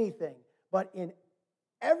anything, but in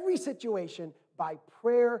every situation by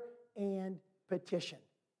prayer and petition.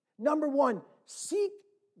 Number 1, seek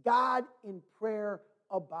God in prayer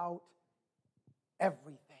about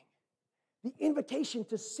everything. The invitation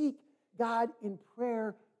to seek God in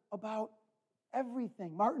prayer about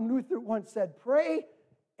everything. Martin Luther once said, pray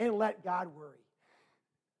and let God worry.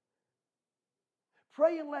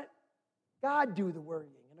 Pray and let God do the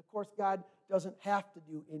worrying. And of course, God doesn't have to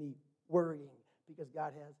do any worrying because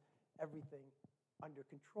God has everything under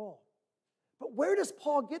control. But where does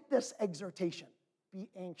Paul get this exhortation? Be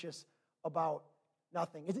anxious about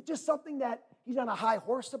nothing. Is it just something that he's on a high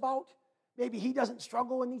horse about? Maybe he doesn't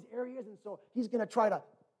struggle in these areas, and so he's going to try to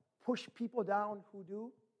push people down who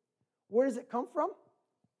do. Where does it come from?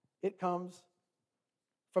 It comes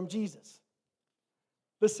from Jesus.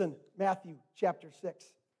 Listen, Matthew chapter 6.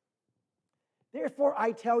 Therefore,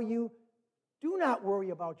 I tell you, do not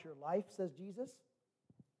worry about your life, says Jesus,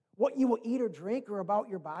 what you will eat or drink, or about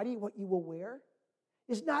your body, what you will wear.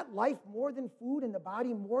 Is not life more than food, and the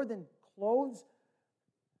body more than clothes?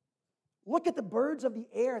 Look at the birds of the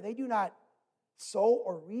air. They do not sow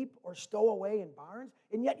or reap or stow away in barns,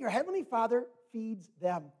 and yet your heavenly Father feeds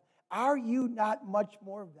them. Are you not much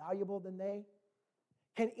more valuable than they?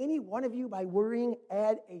 Can any one of you, by worrying,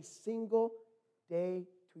 add a single day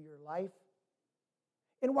to your life?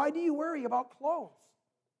 And why do you worry about clothes?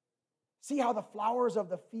 See how the flowers of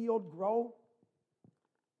the field grow?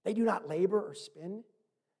 They do not labor or spin.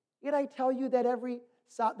 Yet I tell you that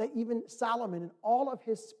even Solomon in all of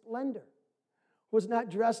his splendor was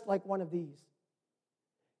not dressed like one of these.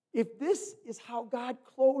 If this is how God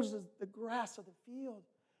clothes the grass of the field,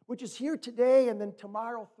 which is here today and then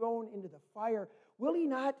tomorrow thrown into the fire, will he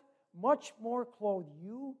not much more clothe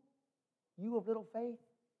you, you of little faith?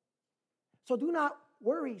 So do not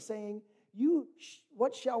worry, saying,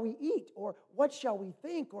 what shall we eat? Or what shall we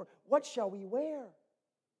think? Or what shall we wear?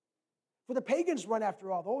 For the pagans run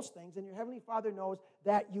after all those things, and your heavenly Father knows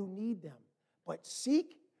that you need them. But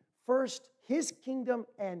seek first his kingdom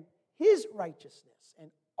and his righteousness,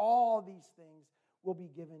 and all these things will be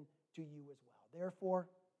given to you as well. Therefore,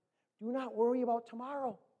 do not worry about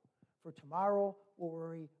tomorrow, for tomorrow will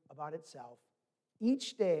worry about itself.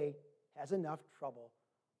 Each day has enough trouble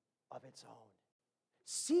of its own.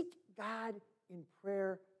 Seek God in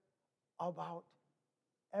prayer about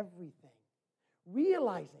everything.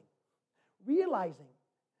 Realizing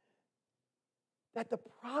that the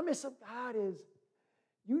promise of God is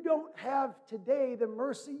you don't have today the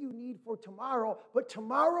mercy you need for tomorrow, but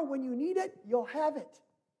tomorrow when you need it, you'll have it.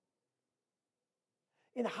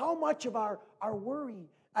 And how much of our worry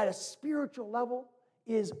at a spiritual level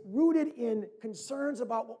is rooted in concerns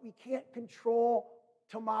about what we can't control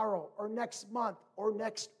tomorrow or next month or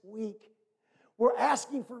next week. We're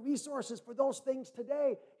asking for resources for those things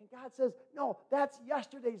today. And God says, no, that's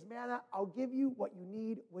yesterday's manna. I'll give you what you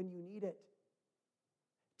need when you need it.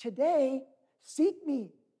 Today, seek me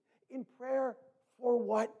in prayer for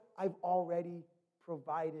what I've already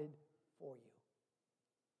provided for you.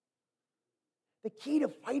 The key to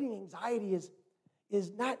fighting anxiety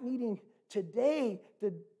is not needing today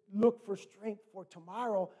to look for strength for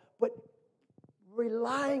tomorrow, but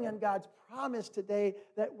relying on God's promise today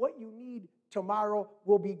that what you need tomorrow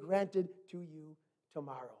will be granted to you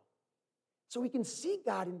tomorrow. So we can seek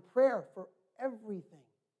God in prayer for everything.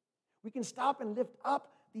 We can stop and lift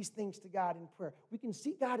up these things to God in prayer. We can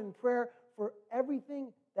seek God in prayer for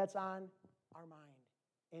everything that's on our mind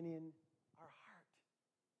and in our heart.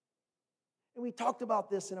 And we talked about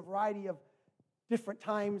this in a variety of different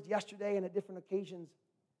times yesterday and at different occasions.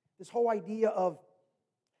 This whole idea of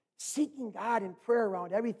seeking God in prayer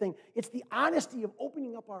around everything. It's the honesty of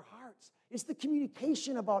opening up our hearts. It's the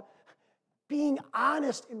communication about being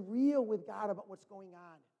honest and real with God about what's going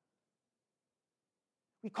on.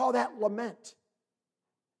 We call that lament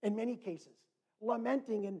in many cases.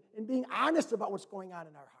 Lamenting and being honest about what's going on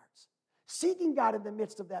in our hearts. Seeking God in the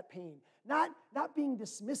midst of that pain. Not being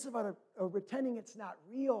dismissive or pretending it's not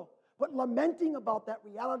real, but lamenting about that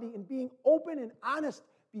reality and being open and honest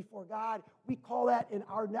before God. We call that in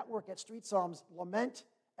our network at Street Psalms, lament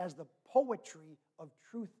as the poetry of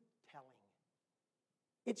truth-telling.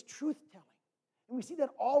 It's truth-telling. And we see that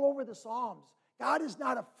all over the Psalms. God is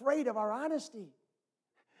not afraid of our honesty.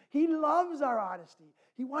 He loves our honesty.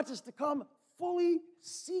 He wants us to come fully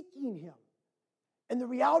seeking Him and the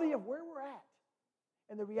reality of where we're at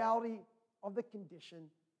and the reality of the condition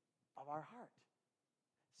of our heart.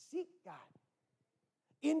 Seek God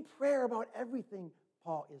in prayer about everything,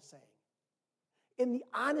 Paul is saying. In the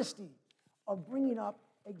honesty of bringing up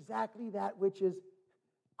exactly that which is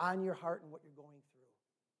on your heart and what you're going through.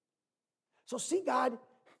 So seek God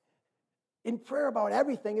in prayer about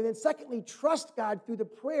everything. And then secondly, trust God through the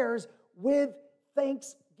prayers with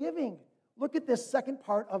thanksgiving. Look at this second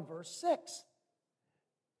part of verse 6.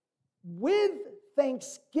 With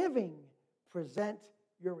thanksgiving, present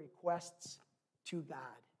your requests to God.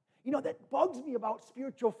 You know, that bugs me about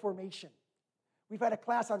spiritual formation. We've had a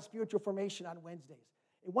class on spiritual formation on Wednesdays.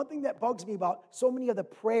 And one thing that bugs me about so many of the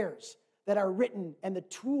prayers that are written and the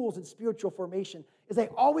tools in spiritual formation is they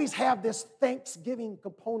always have this thanksgiving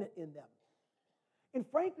component in them. And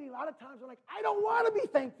frankly, a lot of times we're like, I don't want to be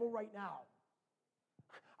thankful right now.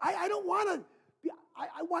 I don't want to be,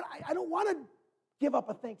 I don't want to give up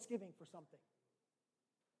a thanksgiving for something.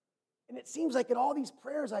 And it seems like in all these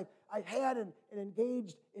prayers I've had and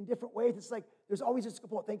engaged in different ways, it's like there's always this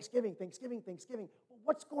component, thanksgiving. Well,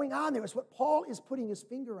 what's going on there is what Paul is putting his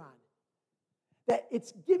finger on. That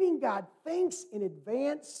it's giving God thanks in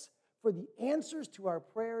advance for the answers to our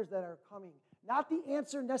prayers that are coming. Not the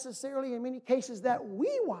answer necessarily in many cases that we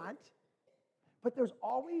want, but there's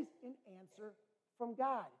always an answer from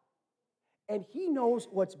God. And He knows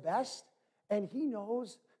what's best, and He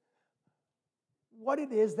knows what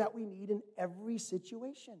it is that we need in every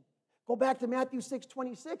situation. Go back to Matthew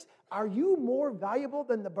 6:26. Are you more valuable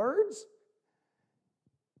than the birds?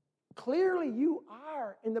 Clearly you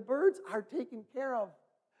are, and the birds are taken care of.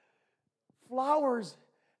 Flowers,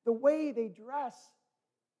 the way they dress.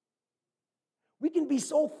 We can be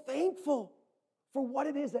so thankful for what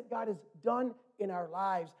it is that God has done in our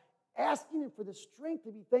lives, asking Him for the strength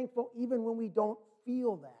to be thankful even when we don't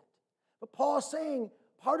feel that. But Paul is saying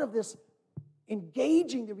part of this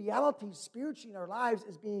engaging the realities spiritually in our lives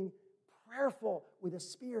is being prayerful with a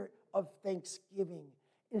spirit of thanksgiving.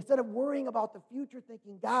 Instead of worrying about the future,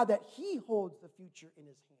 thinking, God, that He holds the future in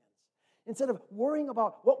His hands. Instead of worrying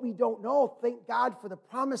about what we don't know, thank God for the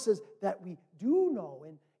promises that we do know.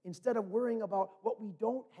 And instead of worrying about what we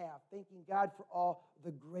don't have, thanking God for all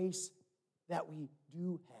the grace that we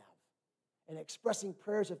do have. And expressing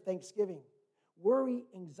prayers of thanksgiving. Worry,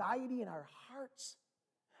 anxiety in our hearts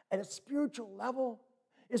at a spiritual level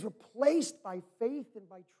is replaced by faith and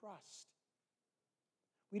by trust.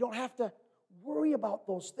 We don't have to worry about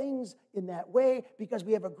those things in that way because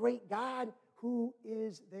we have a great God who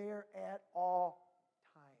is there at all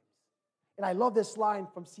times. And I love this line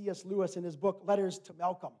from C.S. Lewis in his book, Letters to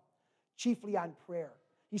Malcolm, chiefly on prayer.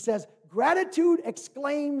 He says, gratitude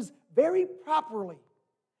exclaims very properly,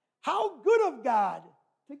 how good of God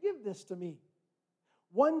to give this to me.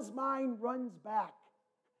 One's mind runs back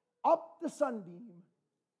up the sunbeam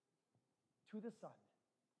to the sun.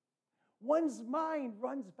 One's mind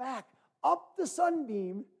runs back up the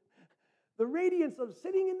sunbeam, the radiance of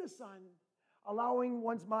sitting in the sun, allowing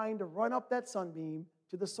one's mind to run up that sunbeam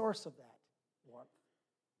to the source of that warmth,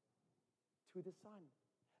 to the sun.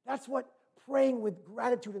 That's what praying with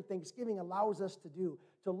gratitude and thanksgiving allows us to do,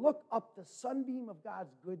 to look up the sunbeam of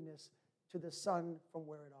God's goodness to the sun from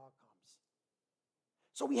where it all comes.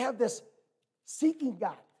 So we have this seeking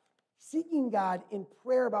God, seeking God in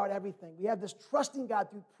prayer about everything. We have this trusting God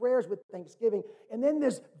through prayers with thanksgiving. And then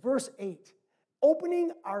there's verse 8,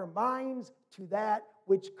 opening our minds to that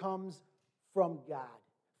which comes from God.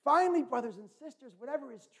 Finally, brothers and sisters,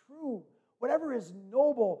 whatever is true, whatever is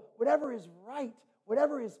noble, whatever is right,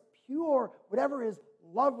 whatever is pure, whatever is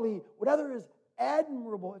lovely, whatever is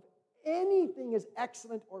admirable, if anything is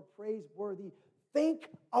excellent or praiseworthy, think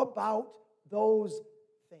about those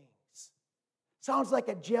things. Sounds like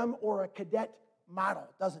a gem or a cadet model,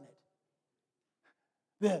 doesn't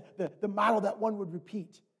it? The model that one would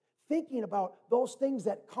repeat. Thinking about those things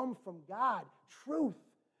that come from God, truth,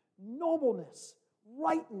 nobleness,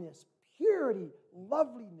 rightness, purity,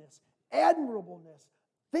 loveliness, admirableness,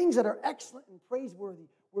 things that are excellent and praiseworthy.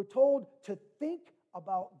 We're told to think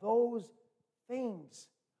about those things.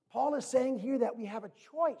 Paul is saying here that we have a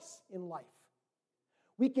choice in life.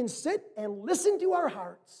 We can sit and listen to our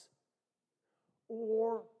hearts,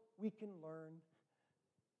 or we can learn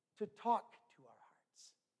to talk to our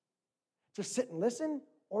hearts. To sit and listen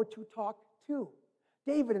or to talk to.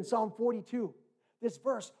 David in Psalm 42, this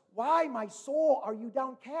verse, why, my soul, are you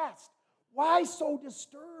downcast? Why so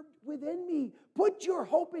disturbed within me? Put your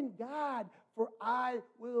hope in God, for I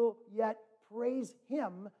will yet praise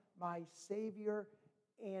him, my Savior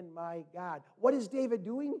and my God. What is David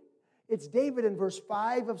doing? It's David in verse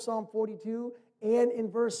 5 of Psalm 42 and in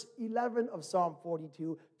verse 11 of Psalm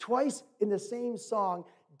 42. Twice in the same song,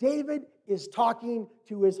 David is talking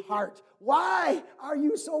to his heart. Why are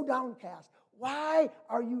you so downcast? Why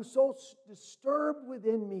are you so disturbed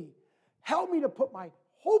within me? Help me to put my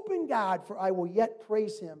hope in God, for I will yet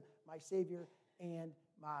praise him, my Savior and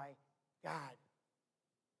my God.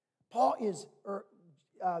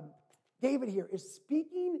 David here is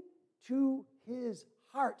speaking to his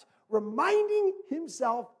heart, reminding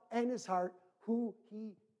himself and his heart who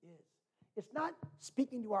he is. It's not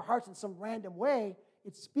speaking to our hearts in some random way.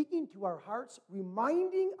 It's speaking to our hearts,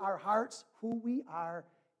 reminding our hearts who we are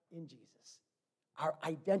in Jesus, our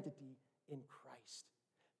identity in Christ.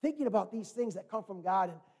 Thinking about these things that come from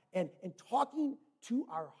God and talking to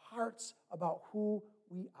our hearts about who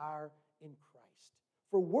we are in Christ.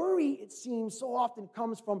 For worry, it seems, so often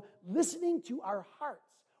comes from listening to our hearts.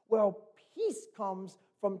 Well, peace comes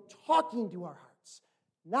from talking to our hearts.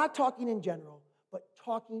 Not talking in general, but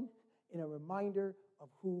talking in a reminder of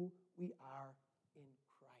who we are in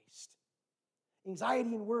Christ.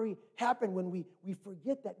 Anxiety and worry happen when we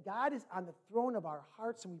forget that God is on the throne of our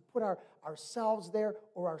hearts and we put ourselves there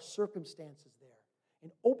or our circumstances there.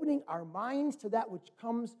 And opening our minds to that which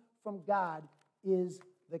comes from God is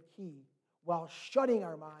the key, while shutting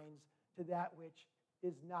our minds to that which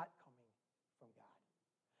is not coming from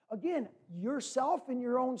God. Again, yourself in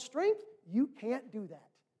your own strength, you can't do that.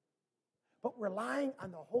 But relying on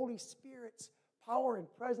the Holy Spirit's power and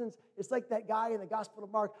presence, it's like that guy in the Gospel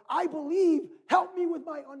of Mark. I believe, help me with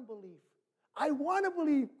my unbelief. I want to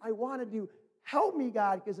believe, I want to do. Help me,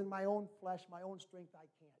 God, because in my own flesh, my own strength, I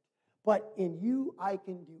can't. But in you, I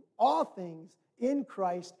can do all things in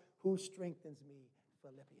Christ who strengthens me.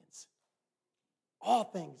 Philippians. All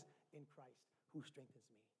things in Christ who strengthens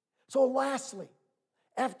me. So lastly,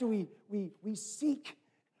 after we seek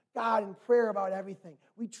God in prayer about everything,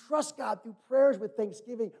 we trust God through prayers with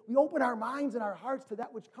thanksgiving, we open our minds and our hearts to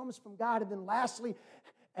that which comes from God, and then lastly,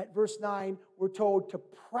 at verse 9, we're told to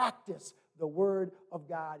practice the word of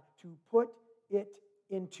God, to put it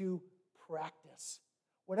into practice.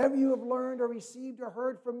 Whatever you have learned or received or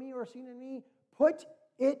heard from me or seen in me, put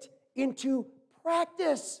it into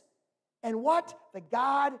practice. And what? The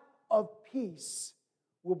God of peace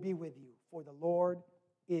will be with you, for the Lord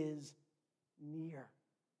is near.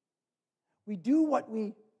 We do what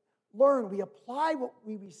we learn. We apply what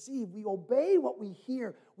we receive. We obey what we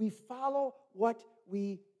hear. We follow what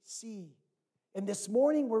we see. And this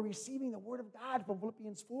morning, we're receiving the word of God from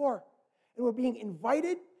Philippians 4. And we're being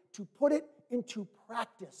invited to put it into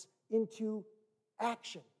practice, into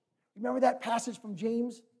action. Remember that passage from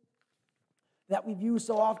James that we've used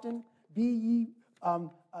so often? Be ye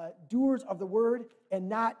doers of the word and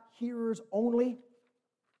not hearers only,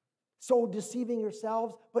 so deceiving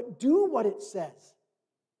yourselves, but do what it says.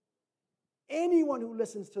 Anyone who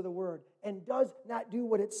listens to the word and does not do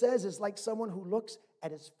what it says is like someone who looks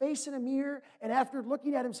at his face in a mirror and after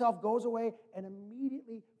looking at himself goes away and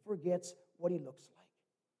immediately forgets what he looks like.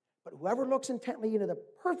 But whoever looks intently into the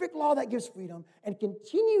perfect law that gives freedom and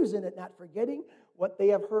continues in it, not forgetting what they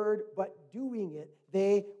have heard, but doing it,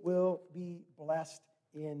 they will be blessed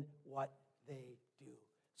in what they do.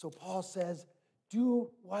 So Paul says, do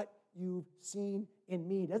what you've seen in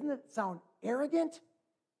me. Doesn't it sound arrogant?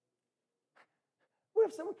 What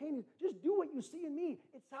if someone came to you, just do what you see in me?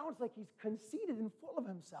 It sounds like he's conceited and full of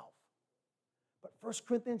himself. But 1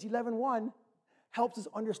 Corinthians 11:1 helps us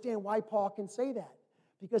understand why Paul can say that.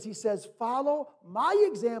 Because he says, follow my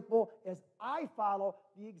example as I follow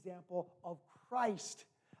the example of Christ.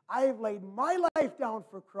 I have laid my life down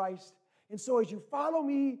for Christ. And so as you follow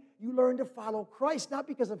me, you learn to follow Christ, not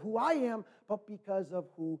because of who I am, but because of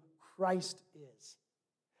who Christ is.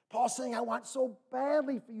 Paul's saying, I want so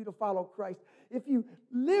badly for you to follow Christ. If you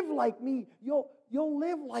live like me, you'll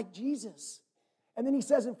live like Jesus. And then he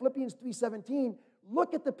says in Philippians 3:17,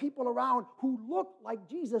 look at the people around who look like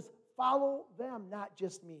Jesus. Follow them, not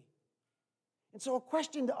just me. And so a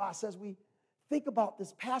question to us as we think about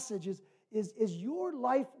this passage is your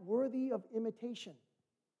life worthy of imitation?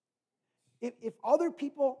 If other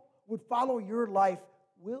people would follow your life,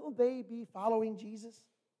 will they be following Jesus?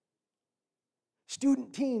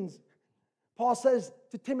 Student teens, Paul says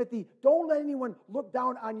to Timothy, don't let anyone look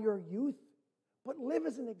down on your youth, but live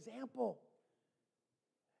as an example.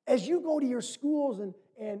 As you go to your schools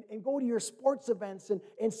and go to your sports events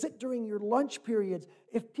and sit during your lunch periods,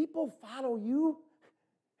 if people follow you,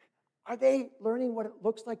 are they learning what it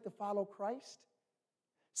looks like to follow Christ?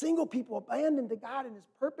 Single people abandoned to God and His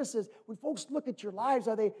purposes. When folks look at your lives,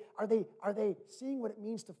 are they seeing what it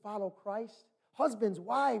means to follow Christ? Husbands,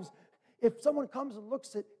 wives, if someone comes and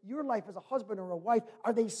looks at your life as a husband or a wife,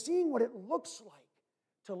 are they seeing what it looks like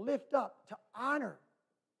to lift up, to honor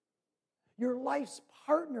your life's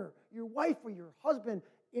partner, your wife or your husband,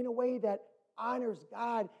 in a way that honors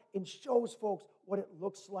God and shows folks what it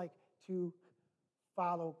looks like to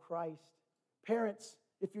follow Christ? Parents,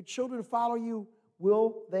 if your children follow you,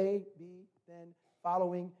 will they be then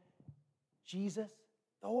following Jesus?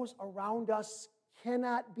 Those around us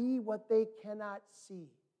cannot be what they cannot see.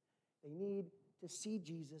 They need to see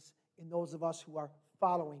Jesus in those of us who are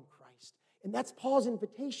following Christ. And that's Paul's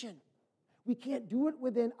invitation. We can't do it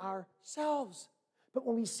within ourselves. But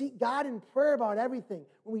when we seek God in prayer about everything,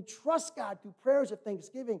 when we trust God through prayers of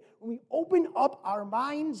thanksgiving, when we open up our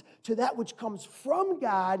minds to that which comes from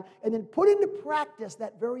God and then put into practice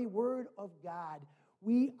that very word of God,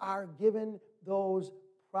 we are given those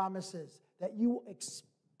promises that you will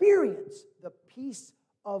experience the peace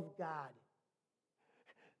of God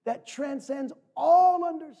that transcends all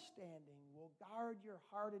understanding, will guard your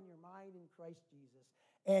heart and your mind in Christ Jesus.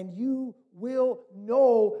 And you will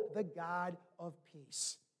know the God of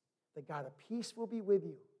peace. The God of peace will be with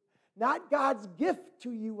you. Not God's gift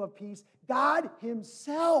to you of peace. God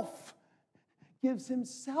Himself gives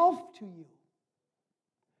Himself to you.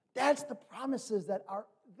 That's the promises that are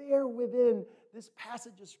there within this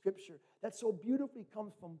passage of Scripture that so beautifully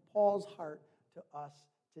comes from Paul's heart to us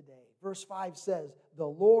today. Verse 5 says, the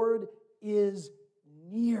Lord is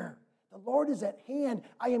near. The Lord is at hand.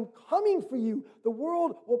 I am coming for you. The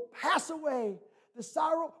world will pass away. The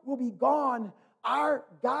sorrow will be gone. Our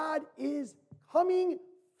God is coming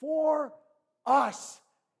for us.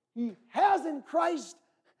 He has in Christ,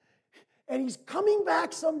 and He's coming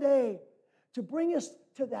back someday to bring us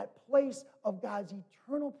to that place of God's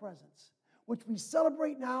eternal presence, which we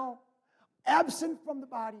celebrate now, absent from the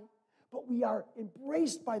body, but we are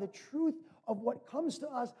embraced by the truth of what comes to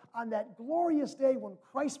us on that glorious day when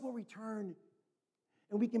Christ will return,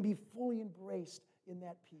 and we can be fully embraced in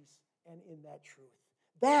that peace and in that truth.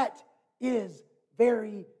 That is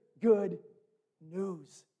very good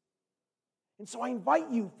news. And so I invite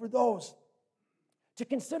you, for those, to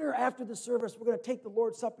consider after the service. We're going to take the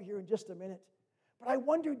Lord's Supper here in just a minute. But I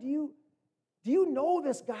wonder, do you know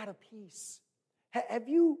this God of peace? Have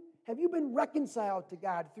you been reconciled to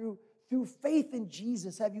God through faith in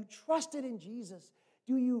Jesus? Have you trusted in Jesus?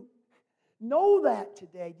 Do you know that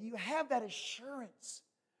today? Do you have that assurance?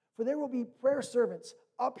 For there will be prayer servants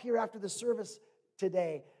up here after the service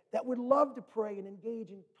today that would love to pray and engage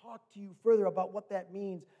and talk to you further about what that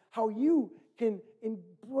means, how you can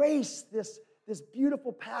embrace this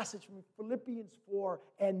beautiful passage from Philippians 4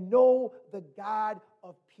 and know the God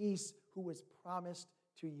of peace who is promised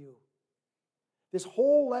to you. This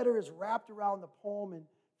whole letter is wrapped around the poem in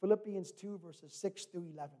Philippians 2, verses 6 through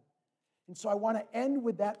 11. And so I want to end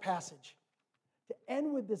with that passage, to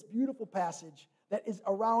end with this beautiful passage that is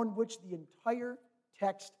around which the entire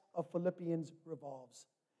text of Philippians revolves.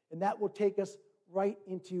 And that will take us right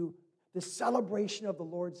into the celebration of the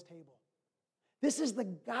Lord's table. This is the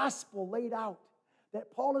gospel laid out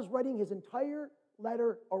that Paul is writing his entire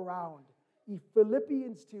letter around.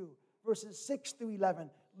 Philippians 2, verses 6 through 11.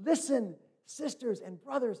 Listen, sisters and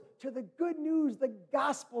brothers, to the good news, the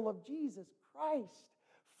gospel of Jesus Christ,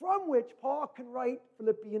 from which Paul can write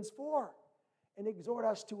Philippians 4 and exhort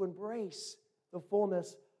us to embrace the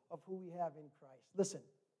fullness of who we have in Christ. Listen,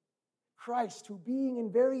 Christ, who being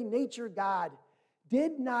in very nature God,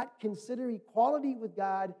 did not consider equality with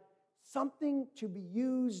God something to be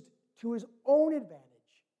used to his own advantage.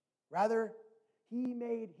 Rather, he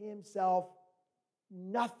made himself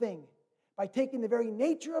nothing by taking the very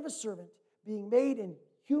nature of a servant, being made in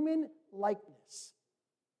human likeness.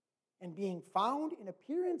 And being found in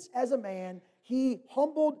appearance as a man, he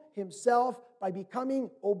humbled himself by becoming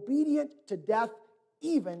obedient to death,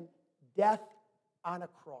 even death on a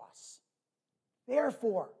cross.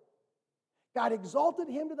 Therefore, God exalted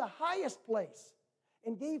him to the highest place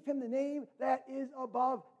and gave him the name that is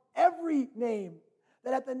above every name,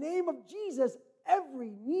 that at the name of Jesus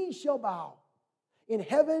every knee shall bow, in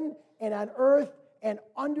heaven and on earth and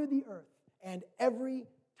under the earth, and every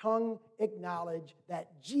tongue acknowledge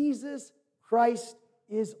that Jesus Christ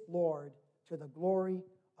is Lord, to the glory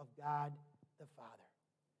of God the Father.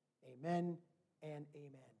 Amen and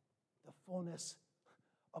amen. The fullness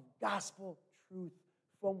of gospel truth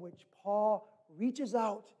from which Paul reaches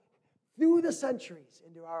out through the centuries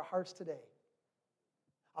into our hearts today,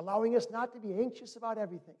 allowing us not to be anxious about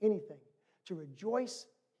anything, to rejoice.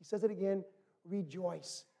 He says it again,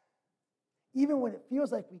 rejoice. Even when it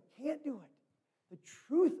feels like we can't do it, the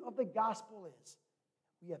truth of the gospel is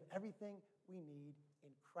we have everything we need in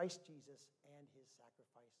Christ Jesus and his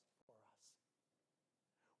sacrifice for us.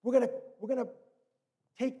 We're going to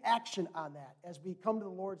take action on that as we come to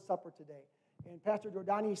the Lord's Supper today. And Pastor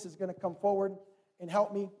Jordanis is going to come forward and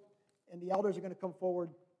help me, and the elders are going to come forward.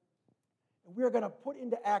 And we are going to put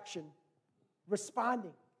into action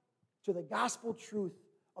responding to the gospel truth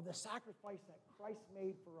of the sacrifice that Christ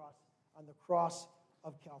made for us on the cross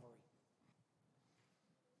of Calvary.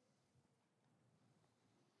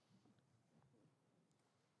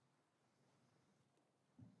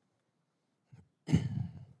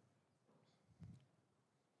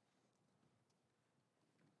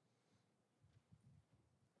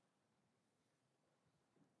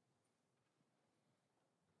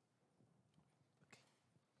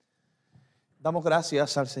 Damos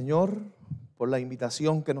gracias al Señor por la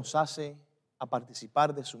invitación que nos hace a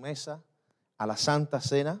participar de su mesa, a la Santa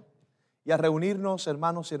Cena y a reunirnos,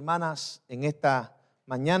 hermanos y hermanas, en esta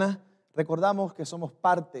mañana. Recordamos que somos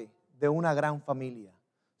parte de una gran familia.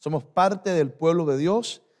 Somos parte del pueblo de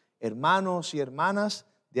Dios, hermanos y hermanas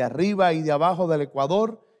de arriba y de abajo del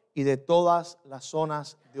Ecuador y de todas las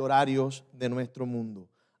zonas de horarios de nuestro mundo.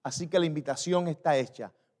 Así que la invitación está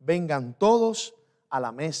hecha. Vengan todos a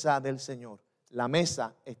la mesa del Señor. La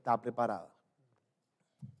mesa está preparada.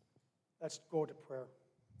 Let's go to prayer.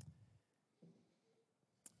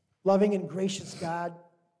 Loving and gracious God,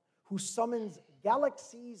 who summons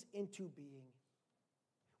galaxies into being,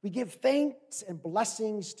 we give thanks and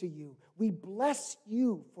blessings to you. We bless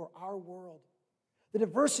you for our world. The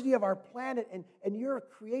diversity of our planet and your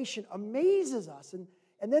creation amazes us.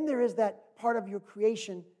 And then there is that part of your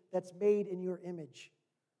creation that's made in your image.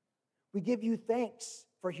 We give you thanks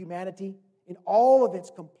for humanity in all of its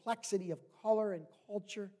complexity of color and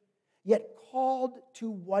culture, yet called to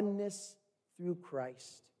oneness through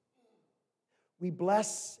Christ. We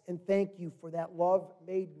bless and thank you for that love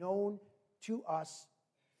made known to us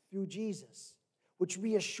through Jesus, which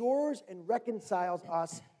reassures and reconciles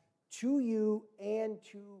us to you and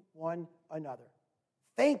to one another.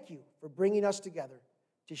 Thank you for bringing us together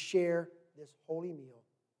to share this holy meal.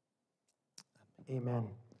 Amen.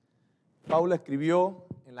 Pablo escribió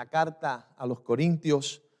en la carta a los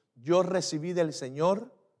Corintios: yo recibí del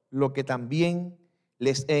Señor lo que también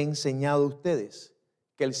les he enseñado a ustedes,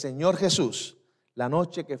 que el Señor Jesús, la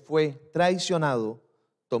noche que fue traicionado,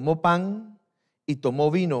 tomó pan y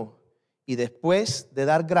tomó vino, y después de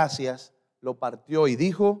dar gracias, lo partió y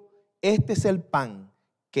dijo: este es el pan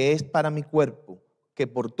que es para mi cuerpo, que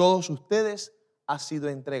por todos ustedes ha sido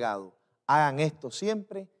entregado. Hagan esto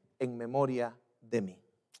siempre en memoria de mí.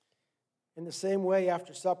 In the same way,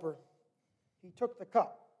 after supper, he took the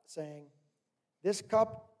cup, saying, this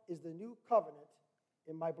cup is the new covenant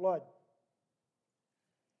in my blood.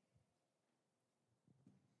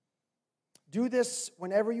 Do this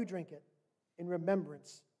whenever you drink it in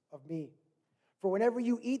remembrance of me. For whenever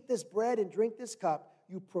you eat this bread and drink this cup,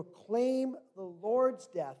 you proclaim the Lord's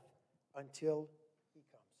death until he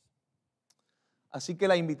comes. Así que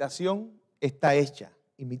la invitación está hecha.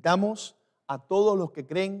 Invitamos a todos los que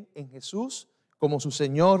creen en Jesús como su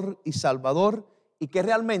Señor y Salvador y que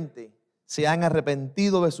realmente se han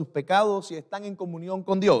arrepentido de sus pecados y están en comunión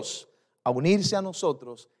con Dios, a unirse a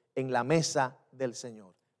nosotros en la mesa del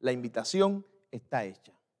Señor. La invitación está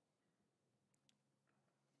hecha.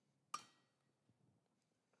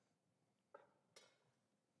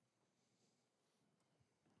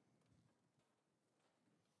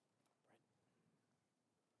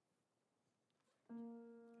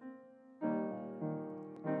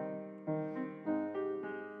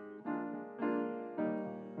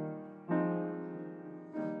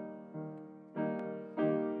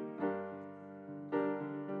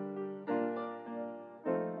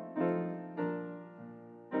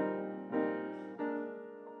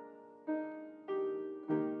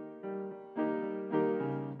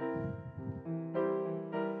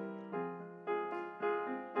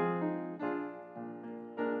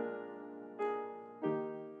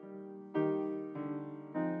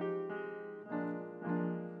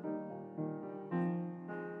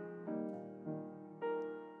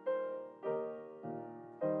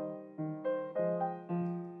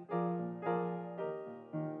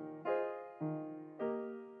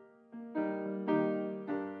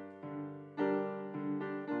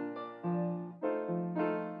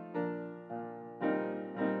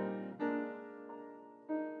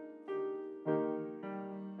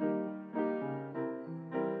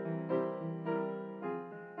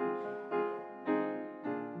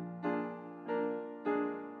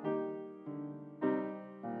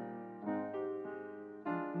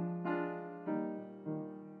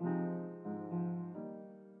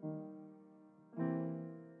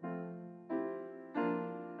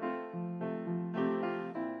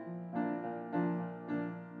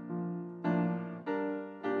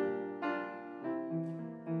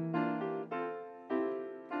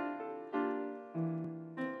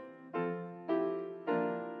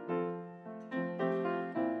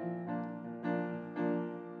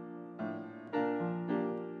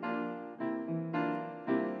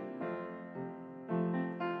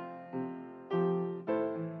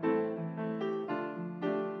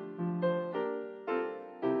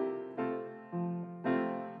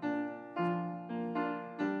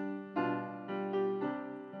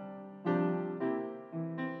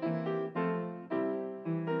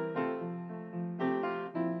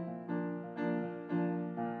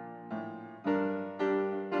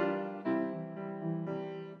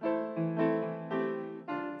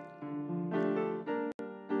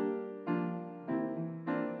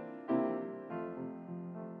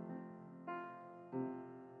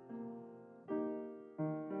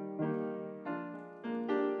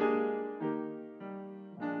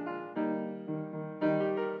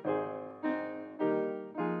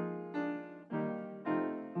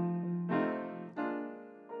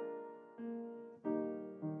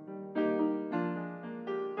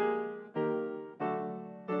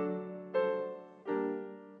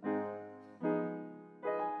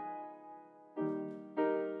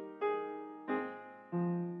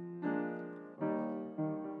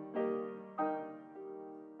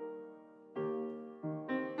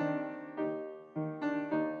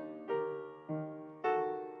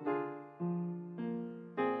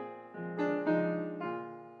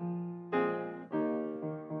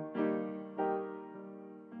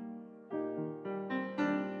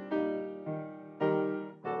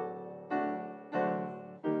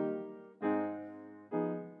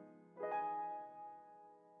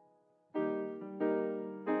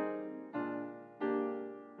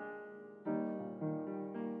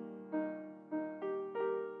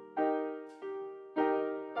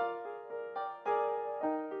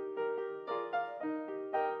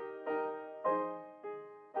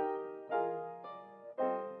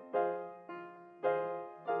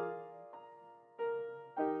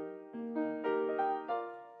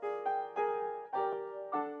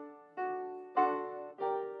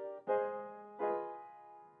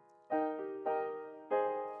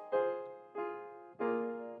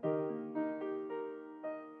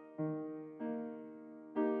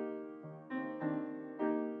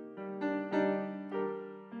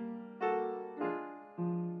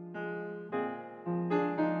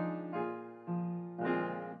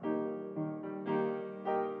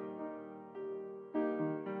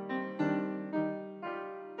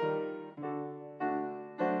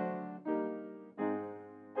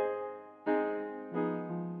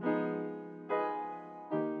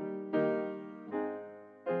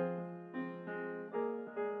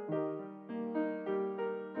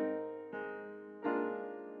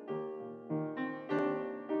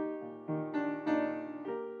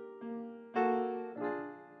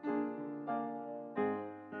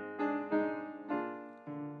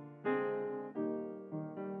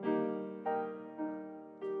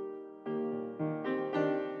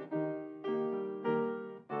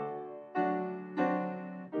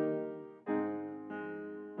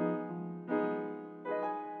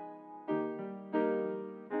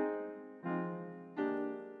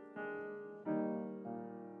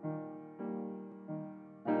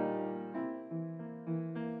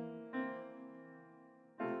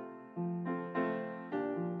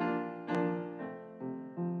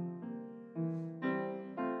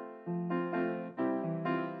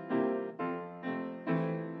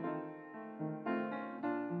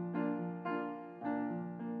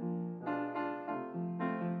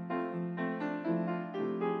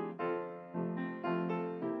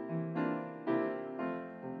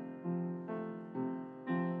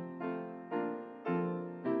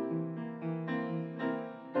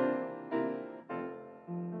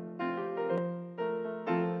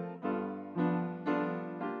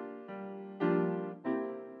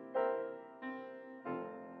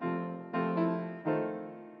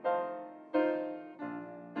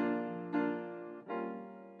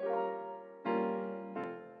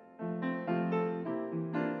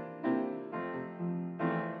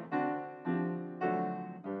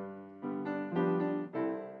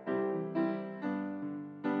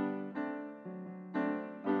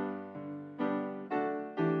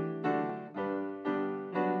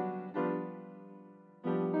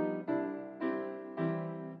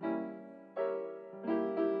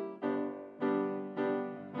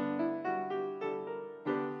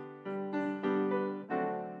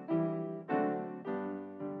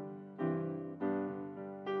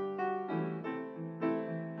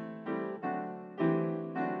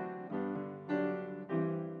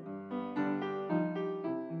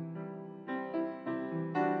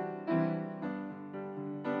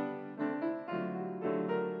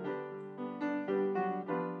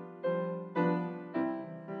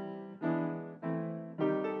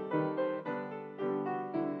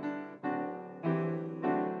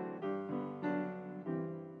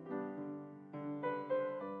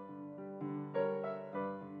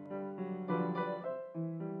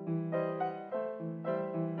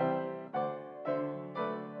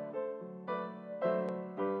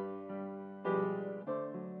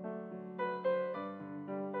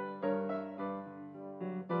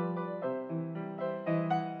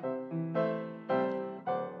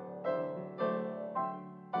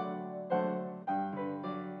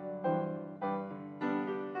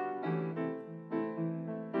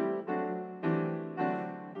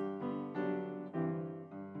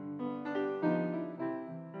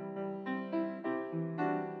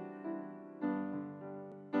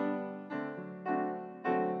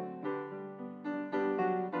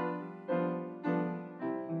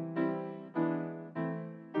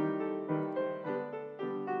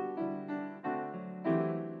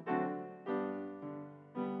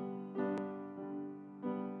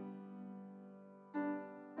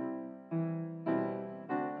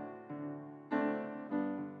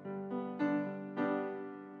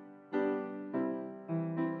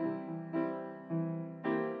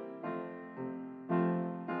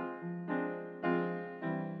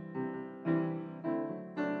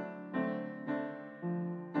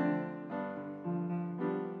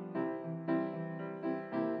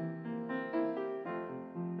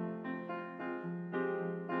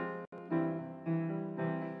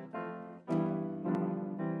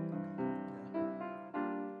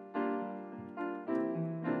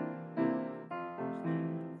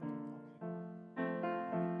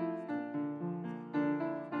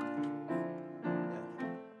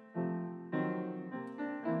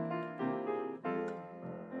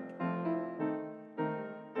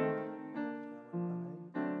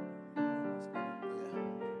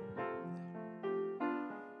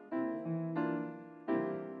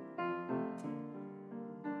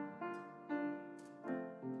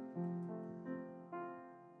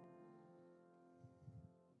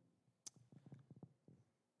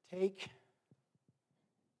 Take,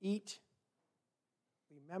 eat,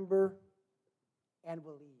 remember, and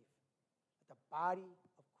believe that the body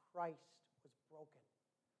of Christ was broken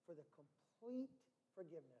for the complete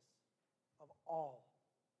forgiveness of all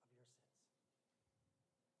of your sins.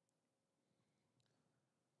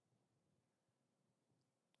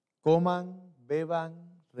 Coman, beban,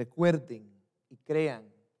 recuerden y crean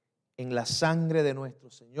en la sangre de nuestro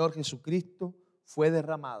Señor Jesucristo fue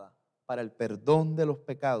derramada para el perdón de los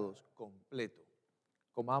pecados completo.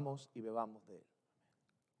 Comamos y bebamos de él.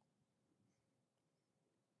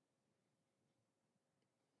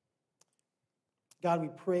 God, we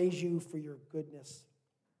praise you for your goodness.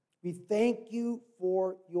 We thank you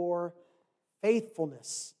for your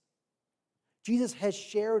faithfulness. Jesus has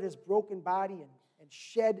shared his broken body and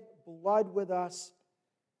shed blood with us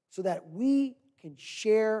so that we can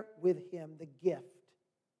share with him the gift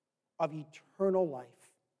of eternal life.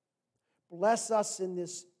 Bless us in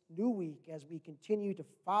this new week as we continue to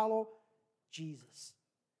follow Jesus.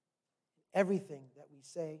 Everything that we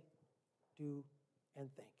say, do, and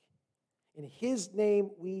think. In his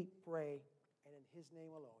name we pray, and in his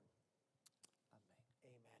name alone.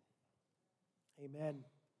 Amen. Amen.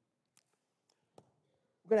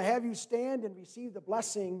 We're going to have you stand and receive the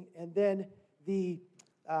blessing, and then the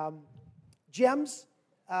gems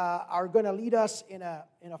are going to lead us in a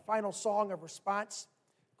final song of response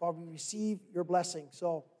called We Receive Your Blessing.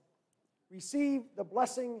 So receive the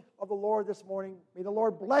blessing of the Lord this morning. May the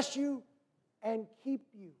Lord bless you and keep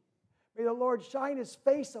you. May the Lord shine his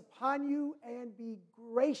face upon you and be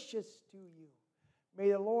gracious to you. May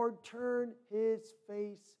the Lord turn his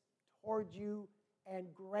face toward you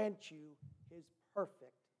and grant you his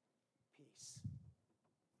perfect peace.